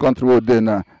police for this country, what they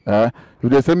now? If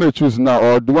they say me choose now,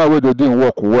 or the one where they didn't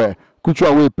work where, which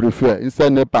one we prefer?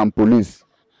 Inside NEP and police?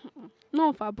 None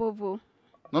of above.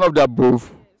 None of the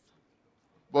above.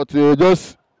 But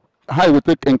just how you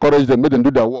take encourage them, make them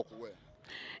do their work well.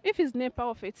 If it's NEPA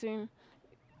of 18,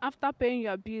 after paying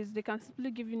your bills, they can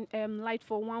simply give you light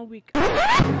for 1 week.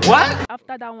 What?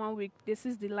 After that 1 week, they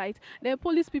seize the light. The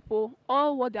police people,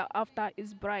 all what they're after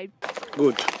is bribe.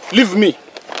 Good. Leave me.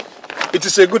 It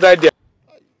is a good idea.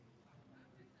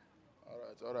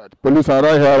 All right. Police are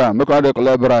right here. Make sure they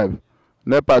collect bribe.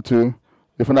 NEPA too.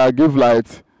 If I give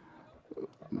light,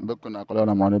 make sure collect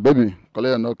the money. Baby,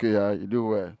 collect Ndokia. You do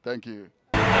well. Thank you.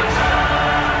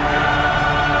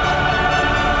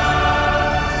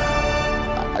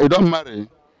 You don't marry?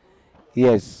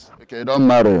 Yes. Okay, you don't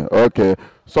marry. Okay.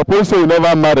 Suppose say you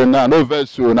never marry now. No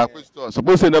verse you. Now question.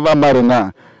 Suppose say you never marry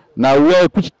now. Now where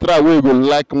which tribe where you go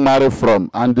like marry from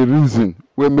and the reason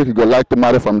where make you go like to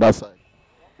marry from that side?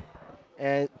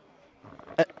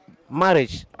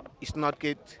 Marriage is not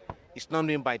good. It's not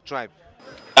named by tribe.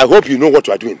 I hope you know what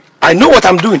you are doing. I know what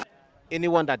I'm doing.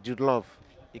 Anyone that you love,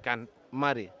 you can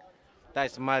marry. That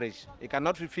is marriage. You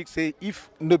cannot fix say if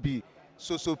no be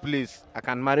so place I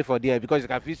can marry for there because you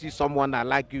can see someone that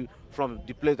like you from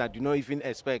the place that you don't even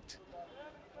expect.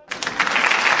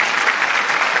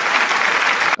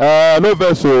 No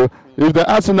verse. If the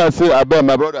answer I say about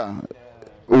my brother,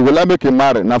 we will like make him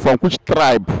marry. Now from which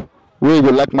tribe where you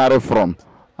will like marry from?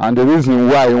 And the reason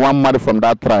why you want marry from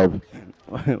that tribe.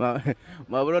 my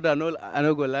brother, I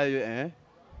no go lie you, eh?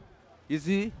 You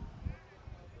see,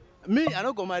 me, I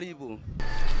don't go marry Igbo.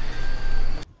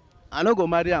 I don't go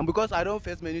marry him because I don't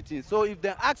face many things. So if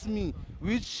they ask me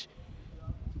which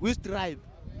tribe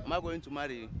am I going to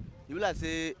marry, you will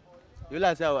say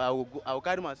I will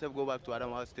carry myself go back to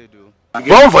Adamawa State.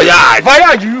 Bon voyage!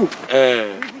 Voyage you!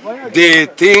 They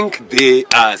think they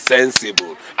are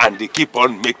sensible and they keep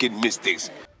on making mistakes.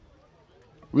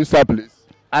 Which side please?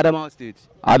 Adamawa State.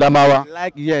 Adamawa?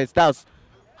 Like, yes, that's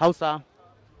Hausa.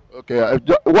 Okay,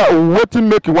 what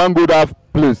make you want to go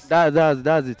that place? That's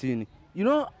the thing. You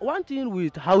know, one thing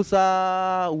with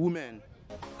Hausa women,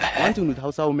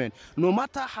 no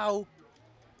matter how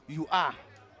you are,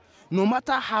 no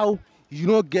matter how you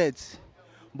don't get,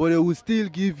 but they will still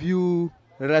give you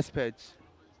respect.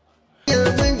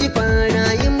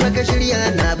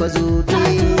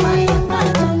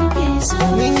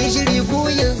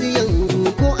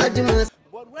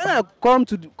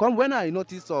 But when I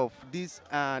notice of this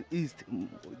the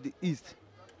east,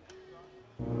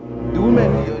 the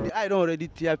women, the eye don't already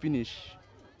tear finish.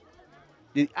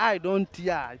 The eye don't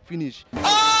tear finish.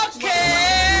 Okay.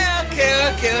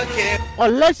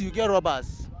 Unless you get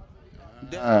robbers,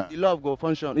 then the love go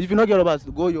function. If you not get robbers,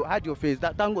 you hide your face.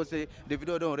 That tango say the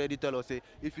video don't already tell us say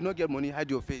if you not get money, hide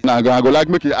your face. Now I go like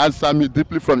make you answer me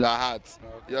deeply from your heart.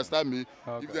 Okay. You understand me?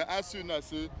 Okay. If they ask you now,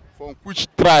 say from which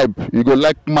tribe you go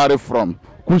like marry from,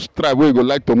 which tribe where you go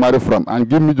like to marry from, and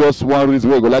give me just one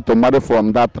reason where you go like to marry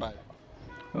from that tribe.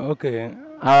 Okay.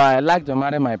 I like to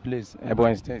marry my place,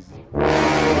 Ebonyi State.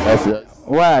 Yes.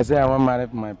 Why I say I want to marry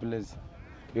my place?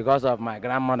 Because of my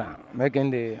grandmother,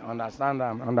 making the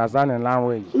understanding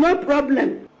language. No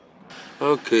problem.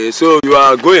 Okay, so you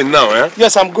are going now, eh?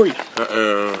 Yes, I'm going.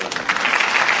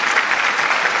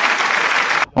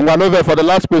 I'm going over for the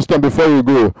last question before you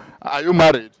go. Are you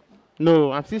married?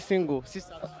 No, I'm still single.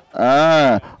 Sister.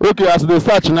 Okay, as they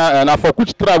search now, and for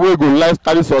which tribe we go like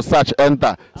carry or search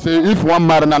enter. Say if one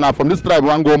marry now from this tribe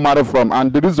one go marry from,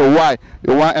 and the reason why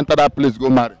you want enter that place go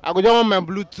marry. I go just want my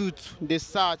Bluetooth. They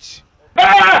search. Make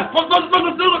I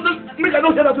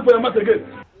don't hear that for your mouth again.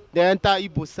 They enter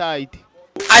Igbo side.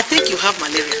 I think you have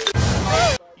malaria.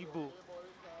 Igbo.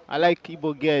 I like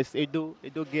Igbo girls. Edo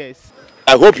girls.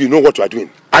 I hope you know what you are doing.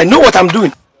 I know what I'm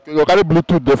doing. You go carry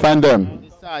Bluetooth, they find them. They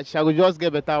search. I will just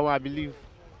get better one, I believe.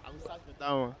 I will search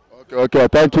better one. Okay,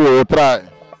 thank you. We'll try.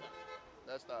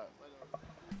 Next time.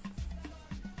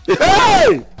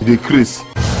 Hey! The Chris.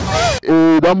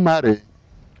 You don't marry?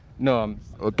 No,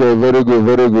 okay, very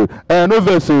good. No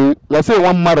verse, let's say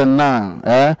one marry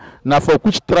now. Now for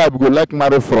which tribe you like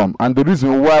marry from, and the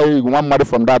reason why you want marry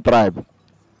from that tribe?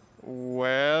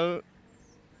 well,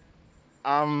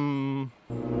 I'm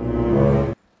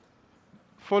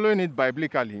following it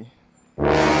biblically.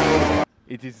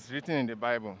 It is written in the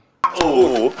Bible.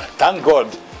 Oh, thank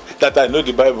God that I know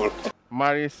the Bible.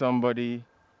 Marry somebody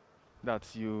that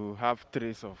you have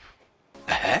trace of.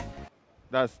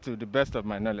 That's to the best of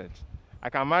my knowledge. I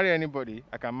can marry anybody.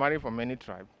 I can marry from any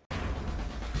tribe.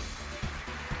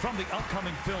 From the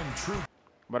upcoming film True.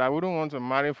 But I wouldn't want to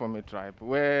marry from a tribe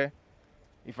where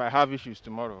if I have issues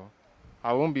tomorrow,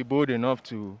 I won't be bold enough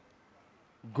to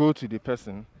go to the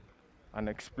person and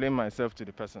explain myself to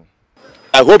the person.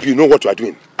 I hope you know what you are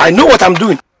doing. I know what I'm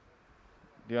doing.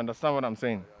 Do you understand what I'm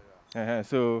saying?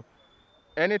 So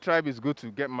any tribe is good to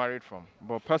get married from.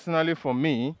 But personally for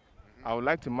me, I would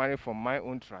like to marry from my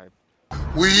own tribe.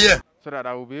 So that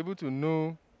I will be able to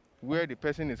know where the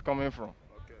person is coming from.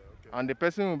 And the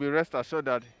person will be rest assured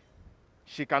that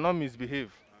she cannot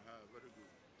misbehave.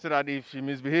 So that if she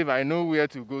misbehaves, I know where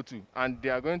to go to. And they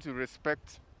are going to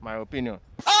respect my opinion.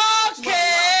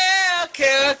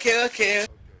 Okay.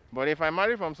 But if I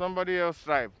marry from somebody else's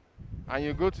tribe and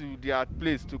you go to their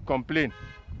place to complain,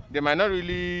 they might not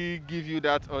really give you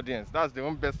that audience. That's the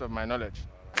own best of my knowledge.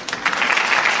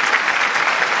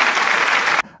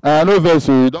 No verse,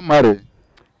 you don't marry?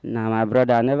 Nah, my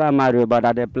brother, I never marry, but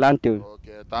I dey plan to.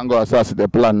 Okay, thank God, that's the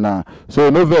plan now.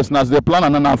 So no verse, now the plan,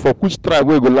 and now for which tribe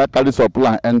we go like carry your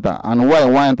plan enter, and why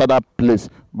you want enter that place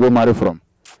go marry from?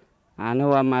 I no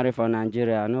want marry for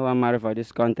Nigeria. I no want marry for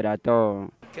this country at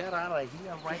all. Get out of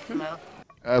here right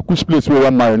now. Which place we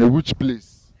want marry? Which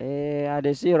place? I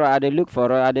dey see, I dey look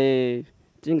for, I dey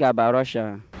think about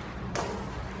Russia.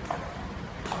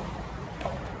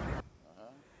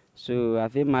 So I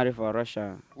feel marry for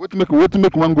Russia. What make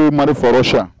one go marry for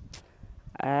Russia?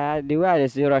 The way I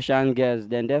see Russian girls,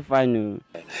 then they find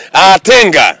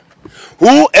Tenga,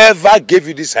 whoever gave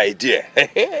you this idea,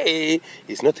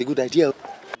 it's not a good idea.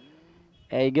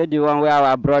 You get the one where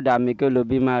our brother Mikolo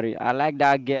be married. I like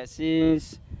that girl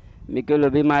since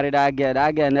Mikolo be married. That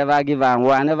girl never give her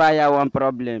one. I never hear one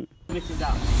problem.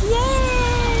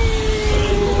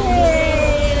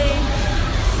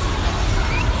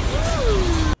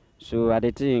 So I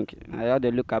dey think I have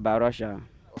to look about Russia.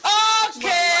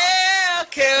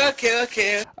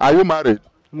 Okay. Are you married?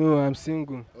 No, I'm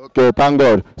single. Okay, thank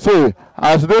God. See,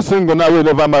 as they single now, we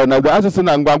never marry. Now the answer is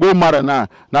I'm going to marry now.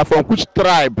 Now from which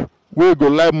tribe we go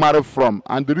like marry from,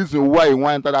 and the reason why you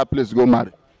want enter that place to go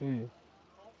marry?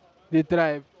 The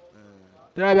tribe.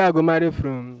 Tribe I go marry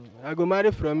from. I go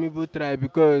marry from Igbo tribe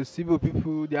because Igbo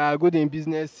people they are good in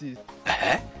businesses.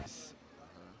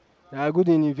 They are good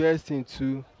in investing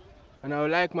too, and I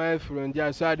would like my friend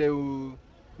there so they will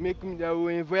they will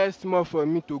invest more for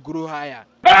me to grow higher.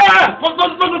 Make I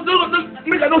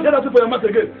don't hear that for your mouth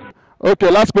again.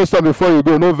 Okay, last question before you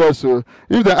go. No verse.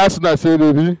 If they ask that, say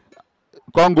baby,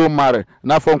 can't go marry.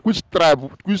 Now from which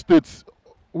tribe, which states,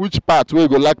 which part where you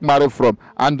go like marry from,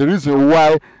 and the reason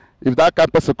why, if that kind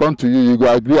of person come to you, you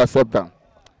go agree accept them.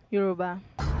 Yoruba.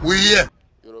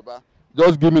 Yoruba.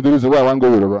 Just give me the reason why I want to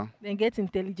go Yoruba. They get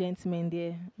intelligent men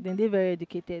there. Then they're very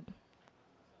educated.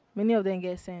 Many of them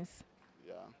get sense.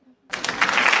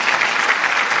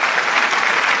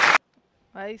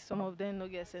 Why some of them don't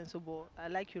get sense, but I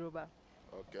like Yoruba.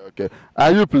 Okay.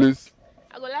 Are you please?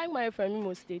 I go like my friend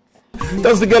Imo State.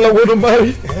 That's the girl I want to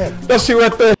marry. That's she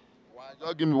right there.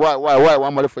 Just give me why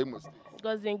one marry for Imo State?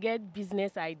 Because they get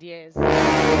business ideas.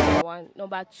 One.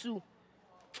 Number two,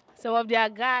 some of their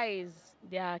guys,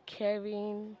 they are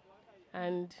caring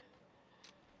and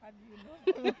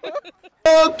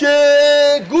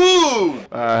Okay, good.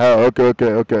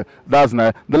 Okay. That's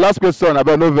nice. The last question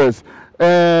about no verse.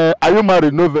 Are you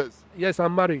married? No verse. Yes,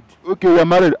 I'm married. Okay, you're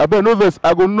married. About no verse.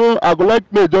 I go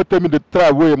like me just tell me the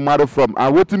tribe where you married from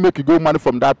and what to make you go marry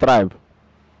from that tribe.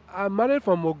 I'm married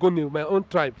from Ogoni, my own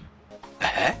tribe.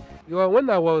 When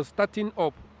I was starting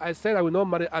up, I said I will not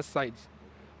marry outside.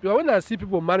 Because when I see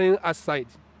people marrying outside,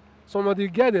 some of the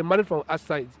girls they marry from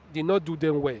outside did not do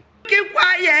them well. Keep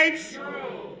quiet.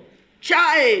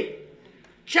 Chai.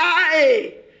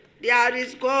 There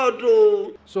is God.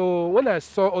 Oh. So when I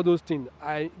saw all those things,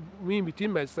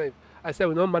 between myself, I said, I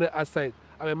will not marry outside.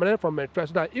 I will marry from my tribe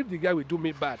so that if the guy will do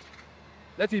me bad,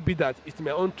 let it be that it's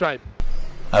my own tribe.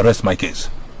 I rest my case.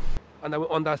 And I will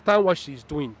understand what she's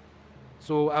doing.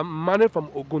 So I'm married from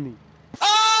Ogoni.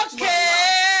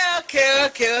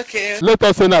 Okay. Let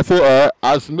us say now, say,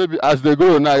 as they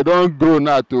grow now, you don't grow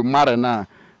now to marry now.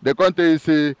 The country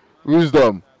say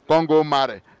wisdom, can't go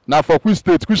marry. Now for which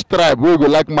state, which tribe we go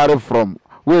like marry from?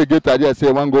 Where you get idea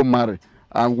say one go marry,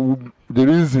 and the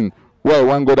reason why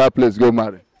one go that place go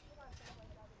marry.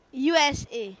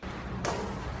 USA.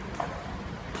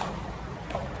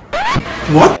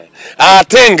 What?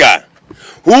 Atenga,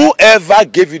 whoever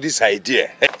gave you this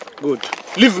idea? Good.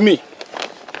 Leave me.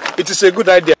 It is a good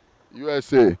idea.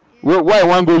 USA. Why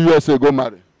one go USA go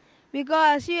marry?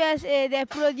 Because USA, they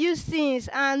produce things,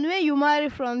 and when you marry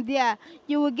from there,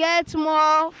 you will get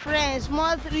more friends,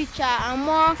 more richer, and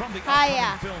more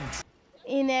higher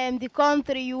in the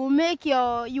country. You will make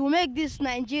this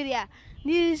Nigeria,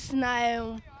 this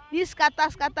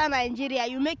scatter Nigeria.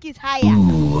 You make it higher.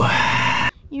 Ooh.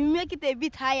 You make it a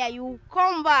bit higher. You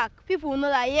come back. People will know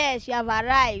that yes, you have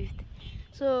arrived.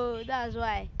 So that's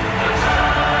why.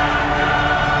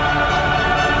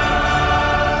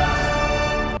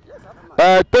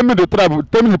 Tell me the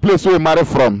tribe, tell me the place where you marry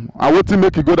from, and what to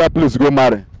make you go that place go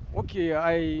marry. Okay,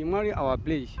 I marry our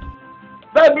place.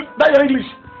 That your English.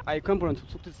 I come from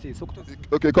Sokoto State.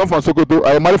 Okay, come from Sokoto.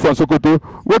 I marry from Sokoto.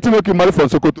 What to make you marry from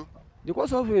Sokoto?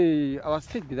 Because of our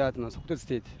state be that now, Sokoto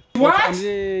State. What? I'm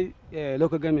the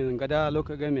local government, Gada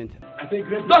local government. I think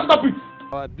don't stop it.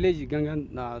 Our place is Gangan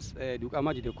na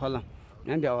Amaji de Kuala,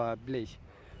 and our place.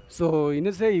 So you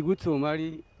know say you go to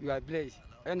marry your place.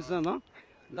 Understand, huh?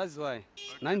 That's why.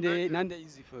 None day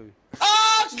easy for you.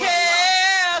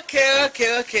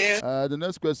 Okay. The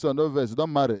next question, no verse. You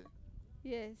don't marry.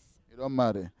 Yes. You don't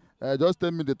marry. Just tell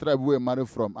me the tribe where you marry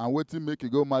from, and what to make you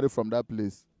go marry from that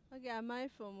place. Okay, I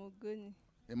married from Ogoni.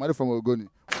 You marry from Ogoni.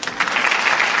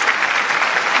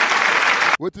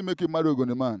 What to make you marry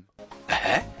Ogoni man?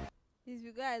 It's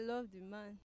because I love the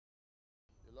man.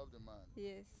 You love the man?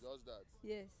 Yes. Just that?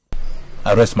 Yes.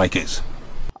 I rest my case.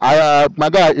 My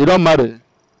guy, you don't marry?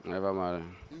 Never marry.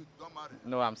 You don't marry?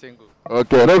 No, I'm single.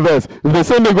 Okay, reverse. If they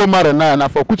say me go marry now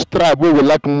for which tribe we would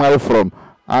like to marry from?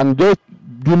 And just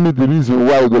give me the reason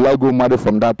why you would like to go marry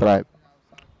from that tribe.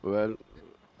 Well,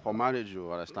 for marriage,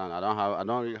 you understand. I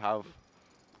don't really have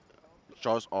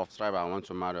choice of tribe I want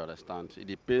to marry. Understand? It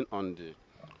depends on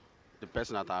the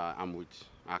person that I am with.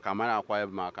 I can marry Akwa,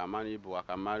 I can marry Igbo, I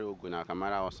can marry Ogun, I can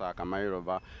marry Hausa, I can marry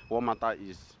Yoruba. What matter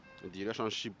is the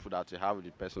relationship that you have with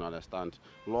the person. Understand?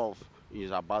 Love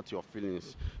is about your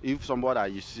feelings. If somebody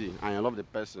that you see and you love the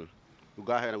person, you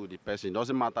go ahead with the person. It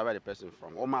doesn't matter where the person is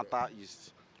from. What matter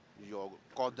is your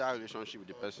cordial relationship with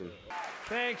the person.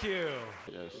 Thank you.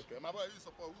 Yes. Okay, my boy, you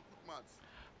support who put maths?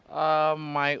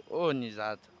 My own is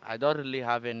that I don't really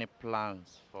have any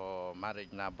plans for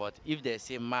marriage now. But if they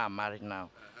say I'm married now,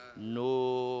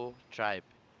 no tribe,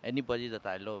 anybody that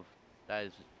I love, that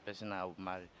is the person I will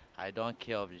marry. I don't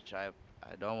care of the tribe.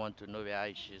 I don't want to know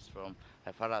where she's from.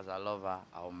 As far as I love her,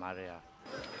 I will marry her.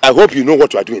 I hope you know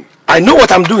what you are doing. I know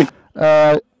what I'm doing.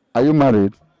 Are you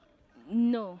married?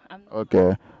 No, I'm not.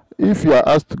 Okay. If you are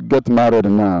asked to get married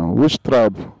now, which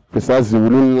tribe precisely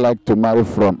would you like to marry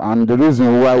from, and the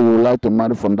reason why you would like to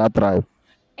marry from that tribe?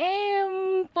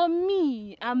 For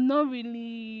me, I'm not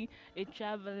really a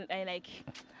travel. I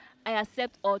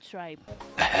accept all tribe.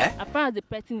 As far as the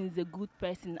person is a good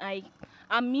person,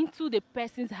 I'm into the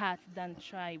person's heart than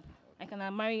tribe. I can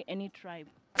marry any tribe.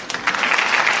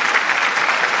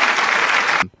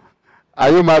 Are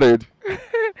you married?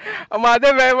 I'm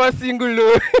never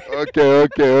single. Okay.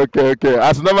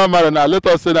 As never married now, let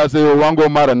us say that you want to go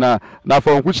marry now. Now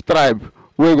from which tribe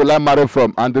where you like marry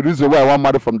from, and the reason why I want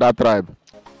marry from that tribe?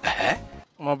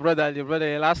 My brother,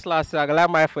 last I like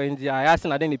my for India. I asked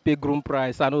him, I didn't pay groom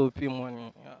price. I don't pay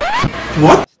money.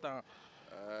 What?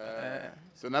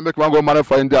 So now make one go marry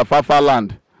for India, far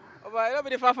land. But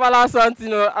nobody fafala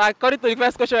something. According to the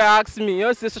first question you asked me,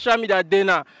 you say social media day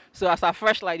now. So as I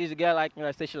fresh like this, the girl like me,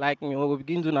 I say she like me. We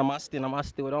begin to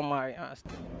namaste. We don't marry.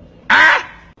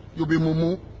 You be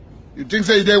mumu. You think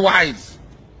say they wise?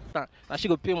 Now she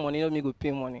go pay money, not me go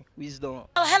pay money. Wisdom.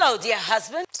 Oh, hello, dear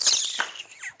husband.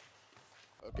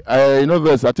 You know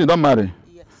this, I think don't marry.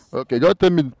 Yes. Okay, just tell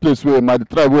me the place where the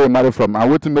tribe where you marry from,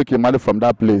 and what to make you marry from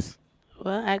that place.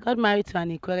 Well, I got married to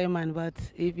an Ikwere man, but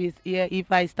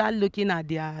if I start looking at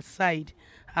their side,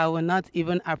 I will not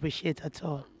even appreciate at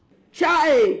all.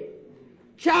 Chai!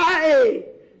 Chai!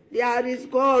 There is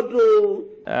God. Oh.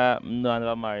 No, I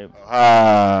never married.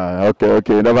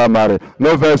 Okay, you never marry.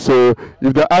 No verse. So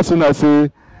if they ask you, I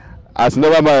say, as you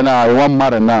never marry now, I want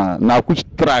marry now. Now, which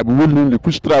tribe willingly,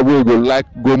 which tribe will you go like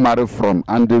go marry from?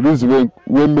 And the reason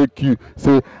will make you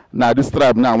say, now this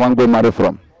tribe now I want go marry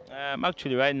from.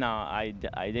 Actually, right now, I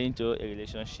into a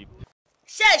relationship.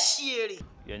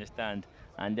 You understand?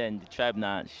 And then the tribe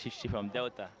now, she from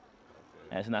Delta.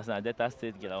 And so now Delta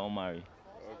State girl I won't marry.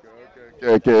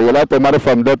 Okay, you like to marry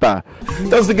from Delta.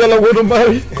 That's the girl I want to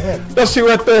marry. That's she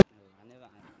right there.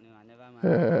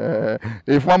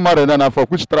 If one marry now, for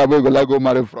which tribe will you like go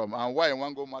marry from? And why you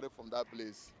want go marry from that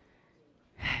place?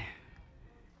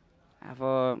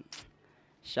 For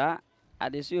Sha, I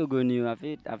just see Ogoni.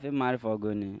 I feel married for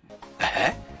Ogoni.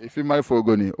 If you marry for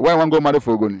Ogoni, why you want go marry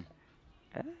for Ogoni?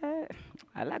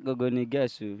 I like Ogoni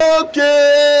girls too.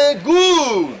 Okay,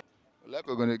 good. I like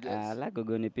Ogoni girls. I like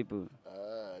Ogoni people.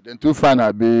 Then too fine,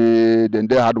 then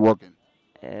they hard working.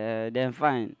 Then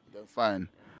fine. Then fine.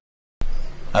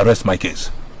 I rest my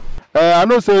case. I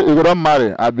know say you don't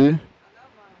marry, Abi.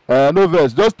 No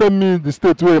verse. Just tell me the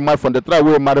state where you marry from, the tribe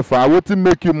where you marry from. I want to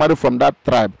make you marry from that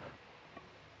tribe.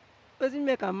 What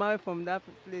make I marry from that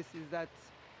place is that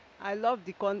I love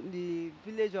the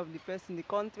village of the person, the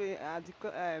country,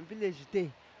 the village day,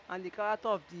 and the character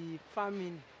of the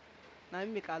family. Now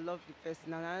make I love the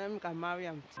person, and I make I marry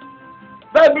him.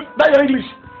 That your English.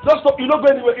 Just stop. You don't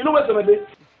go anywhere. You know where's the day?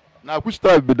 Now which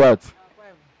tribe be that?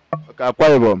 Okay, Akwa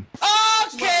Ibom.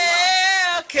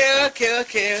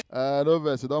 Okay. No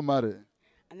verse. You don't marry.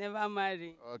 I never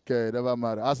marry. Okay, never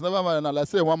marry. As never marry now,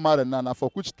 let's say one marry now. Now for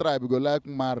which tribe you go like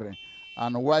marry,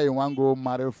 and why you want go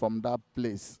marry from that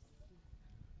place?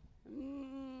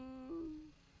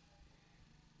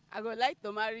 I would like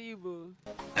to marry Igbo.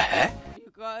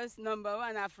 Because number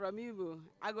one, I'm from Igbo.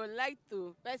 I would like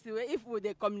to, personally, if we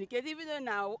they communicate, even though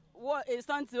now what is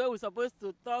something we're supposed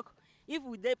to talk, if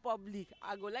we they public,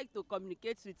 I would like to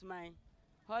communicate with my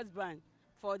husband.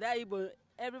 For that Igbo,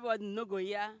 everybody no go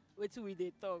here, wait till we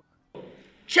they talk.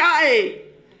 Chai!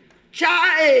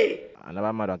 I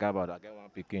never married. I get one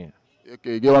picking.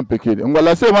 Okay, you get one picking. Well,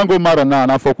 let's say one go marry now.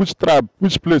 Now for which tribe,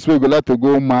 which place we go like to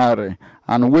go marry?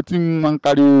 And waiting man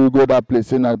carry you go that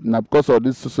place. Now because of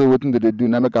this, so waiting they do.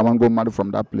 Now make I want go marry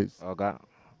from that place. Okay,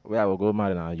 where I will go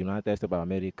marry now? United States of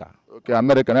America. Okay,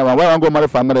 America. Now why I want go marry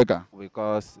from America?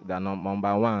 Because they are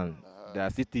number one. They are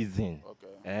citizens.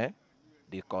 Okay.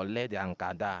 They collect their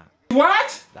ankada.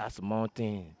 What? That's small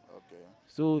thing. Okay.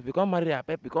 So if you come marry their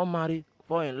pep, you come marry,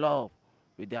 fall in love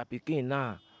with their pikin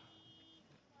now.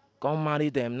 Come marry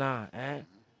them now,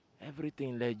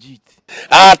 Everything legit.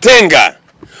 Tenga,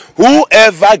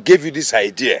 whoever gave you this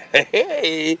idea,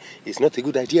 it's not a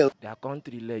good idea. Their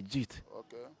country legit.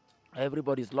 Okay.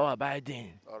 Everybody's law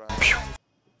abiding. Alright.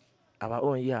 Our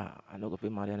own I not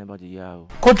gonna marry anybody here.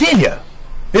 Continue.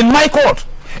 In my court.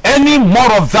 Any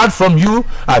more of that from you,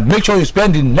 and make sure you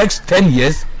spend the next 10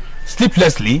 years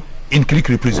sleeplessly in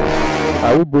Kirikiri prison.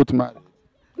 Are we both married?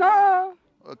 No.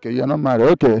 Okay, you're not married.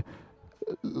 Okay.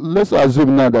 Let's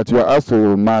assume now that you are asked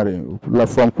to marry. Like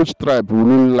from which tribe would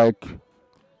you like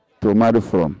to marry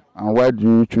from? And why do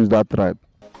you choose that tribe?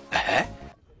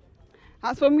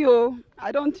 As for me,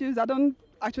 I don't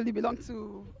actually belong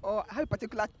to or have a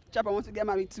particular tribe I want to get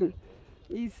married to.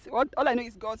 All I know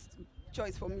is God's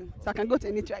choice for me. So I can go to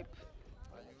any tribe.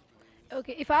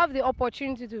 Okay, if I have the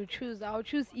opportunity to choose, I'll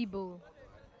choose Igbo.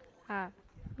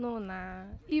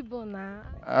 Igbo nah.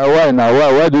 Why now?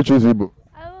 Why do you choose Igbo?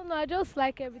 I don't know, I just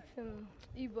like everything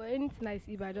Igbo. Anything I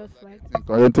see, I just like.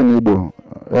 Anything Igbo,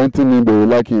 you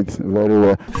like it very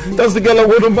well. That's the girl I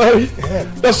want to marry.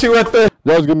 That's she right there.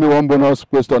 Just give me one bonus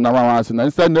question now. I'm asking.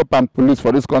 Instead NEPA and police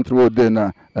for this country, what they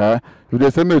now? If they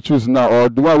say me choose now, or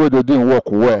the one where they didn't work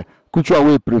well, which one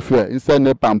will you prefer? Instead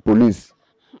NEPA and police?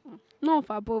 No,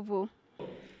 for Bovo.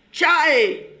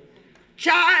 Chai!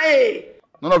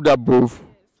 None of the above.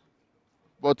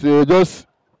 But just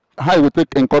how you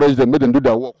take encourage them, make them do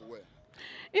their work well.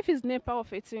 If it's NEPA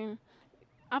of 18,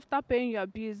 after paying your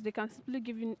bills, they can simply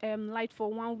give you light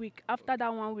for 1 week. After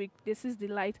that 1 week, they seize the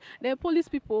light. The police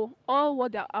people, all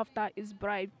what they're after is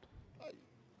bribe.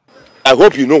 I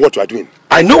hope you know what you are doing.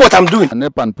 I know what I'm doing.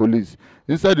 NEPA and police.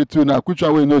 Inside the two now, which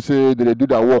one will you know say they do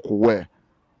their work well?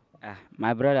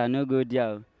 My brother, no go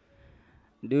there.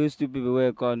 Those two people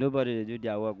will call, nobody they do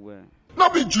their work well.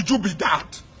 Not be juju be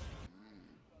that.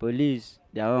 Police,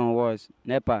 their own worse.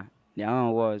 NEPA, their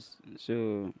own worse.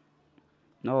 So,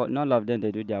 none of them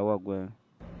they do their work well.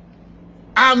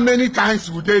 How many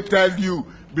times would they tell you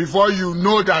before you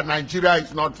know that Nigeria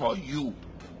is not for you?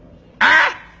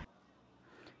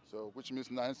 Which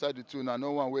means now inside the two, now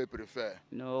no one will prefer.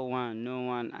 No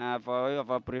one.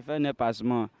 For prefer NEPA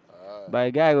small. But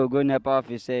a guy will go NEPA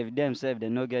office, if themselves they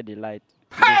no get the light.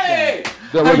 Hey!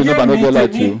 Then what the NEPA no get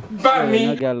light too? They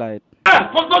no get light.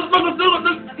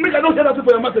 Make I don't hear that for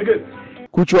your mouth again.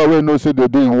 Which one will know say they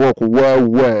doing work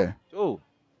well? Oh,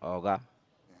 okay.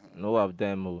 No of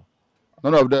them, oh.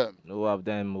 None of them? No of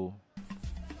them, oh.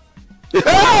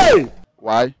 Hey!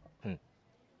 Why?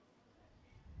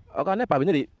 Okay, NEPA, we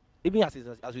need it. Even as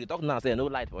we talk now, say no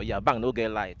light for your bank, no get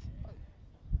light.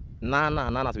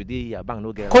 Nah, as we did here, bank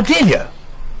no get light. Cordelia,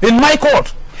 in my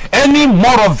court, any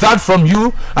more of that from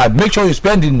you, I'd make sure you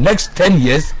spend the next 10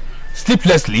 years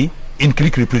sleeplessly in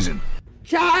Kirikiri prison.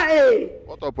 Chai!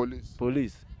 What of police?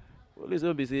 Police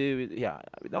don't be say, we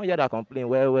don't hear that complaint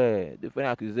where different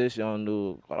accusation,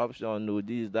 no corruption, no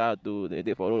this, that, no,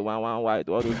 they for one white,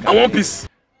 all those. I want peace.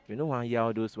 We don't want to hear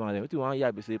all those ones. What you want to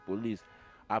hear be say police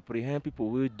apprehend people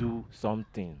who do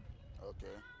something.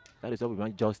 Okay. That is why we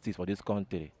want justice for this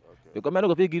country. Okay. Because I no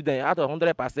go give them out of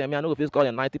 100%, I no go score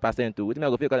them 90% too. We think I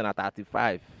go call them at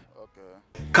 35. Okay.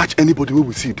 Catch anybody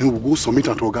we see, then we'll go submit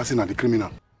and to Augustine and the criminal.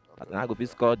 But I go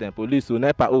score them. Police will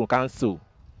NEPA own council.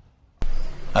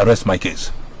 I rest my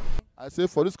case. I say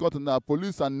for this country now,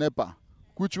 police and NEPA,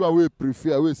 which one we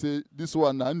prefer? We say this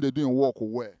one now and they doing work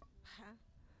well.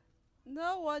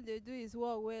 No, what they do is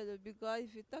work well, because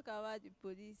if you talk about the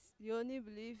police, you only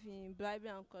believe in bribery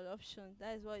and corruption.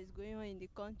 That is what is going on in the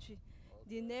country.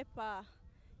 The NEPA,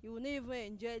 you will not even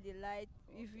enjoy the light.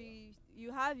 If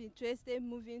you have interest in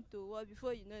moving to work,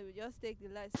 before you know it, you just take the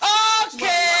lights.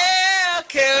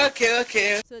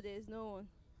 Okay. So there is no one.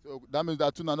 So that means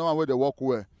that now no one where they work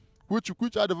well. Which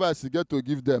advice you get to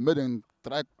give them? Make them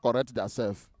try correct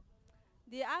themselves.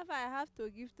 The advice I have to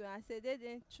give to them, I say they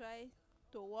didn't try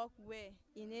to work well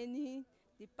in any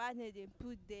department they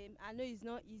put them. I know it's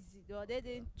not easy, though. They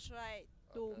didn't try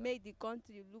to make the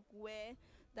country look well.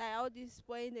 That all this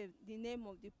spoiling the name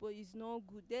of the police is not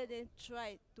good. They didn't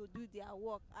try to do their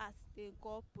work as they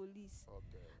call police.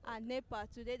 And NEPA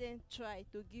too, they didn't try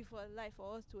to give us life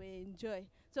for us to enjoy,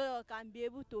 so they can be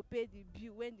able to pay the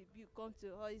bill when the bill comes to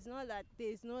us. It's not that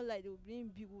there is no light, they will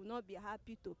bring bill, will not be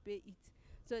happy to pay it.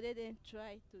 So they didn't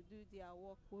try to do their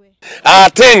work well.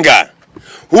 Atenga,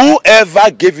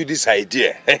 whoever gave you this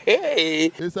idea?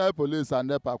 Inside police and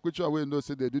NEPA, which one we know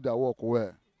say they do their work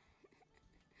well?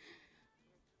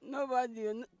 Nobody,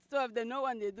 two of them, no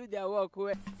one they do their work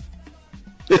well.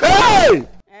 Hey!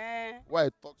 Why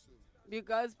talk so?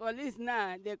 Because police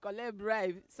now, they collect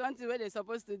bribe. Something where they're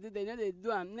supposed to do, they know they do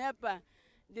them. NEPA,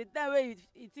 the time where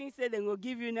you think say they go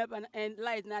give you NEPA and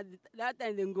light, now that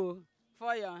time they go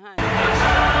for your hand.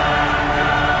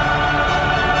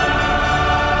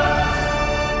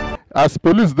 As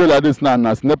police dey like this now, and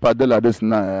as NEPA dey like this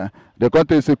now, the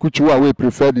country say which one we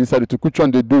prefer inside to which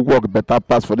one they do work better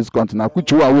pass for this country now.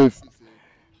 Which one we?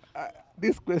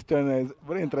 This question is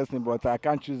very interesting, but I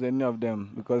can't choose any of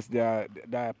them because they are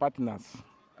partners.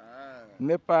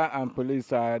 NEPA and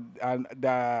police are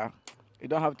you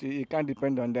don't have to, you can't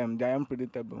depend on them. They are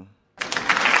unpredictable.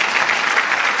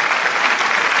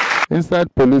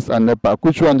 Inside police and NEPA,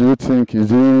 which one do you think is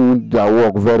doing their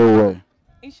work very well?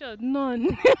 In short,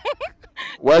 none.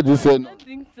 Why do you say no? I don't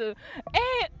think so.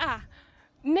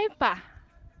 NEPA,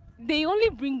 they only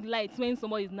bring lights when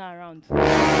somebody is not around.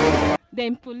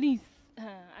 Then police,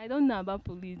 I don't know about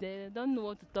police. They don't know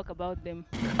what to talk about them.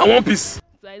 I want peace.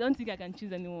 So I don't think I can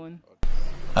choose anyone.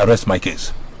 I rest my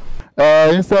case.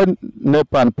 Inside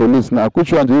NEPA and police now,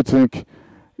 which one do you think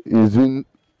is doing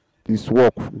this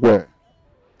work well?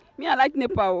 Me, I like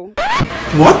NEPA.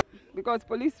 What? Because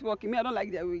police work, me, I don't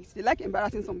like their ways. They like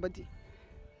embarrassing somebody.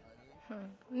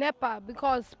 NEPA,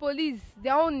 because police,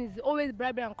 their own is always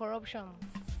bribery and corruption.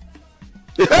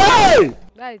 Hey!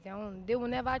 That is their own. They will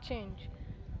never change.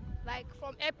 Like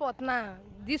from airport now,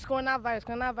 this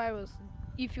coronavirus,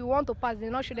 if you want to pass, they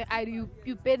not show the ID,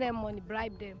 you pay them money,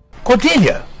 bribe them.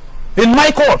 Cordelia, in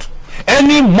my court,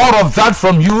 any more of that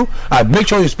from you, I'd make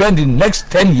sure you spend the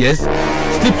next 10 years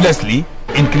sleeplessly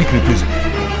in Kirikiri prison.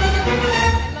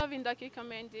 I love Ndoki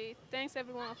Kamende. Thanks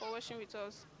everyone for watching with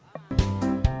us.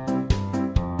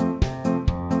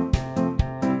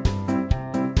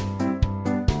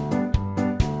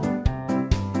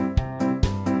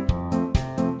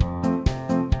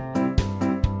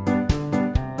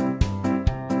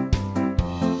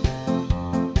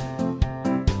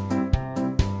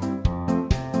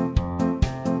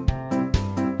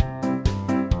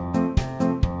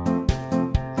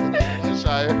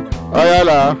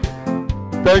 Ayala,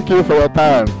 thank you for your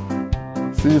time.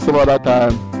 See you some other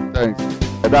time. Thanks.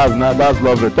 That's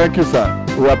lovely. Thank you, sir.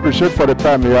 We appreciate for the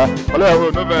time here.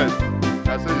 Yeah?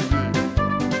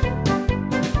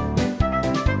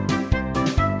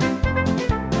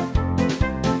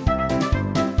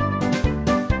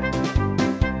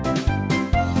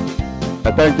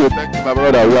 Thank you, my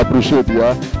brother. We appreciate you.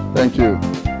 Yeah? Thank you.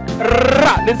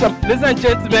 Ladies and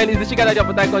gentlemen, it's the Chicken Daddy of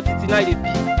Port Harcourt.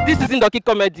 This is Ndoki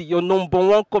Comedy, your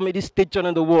 #1 comedy station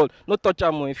in the world. No touch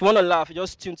am. If you want to laugh,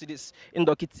 just tune to this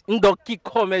Ndoki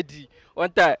Comedy.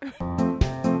 One time.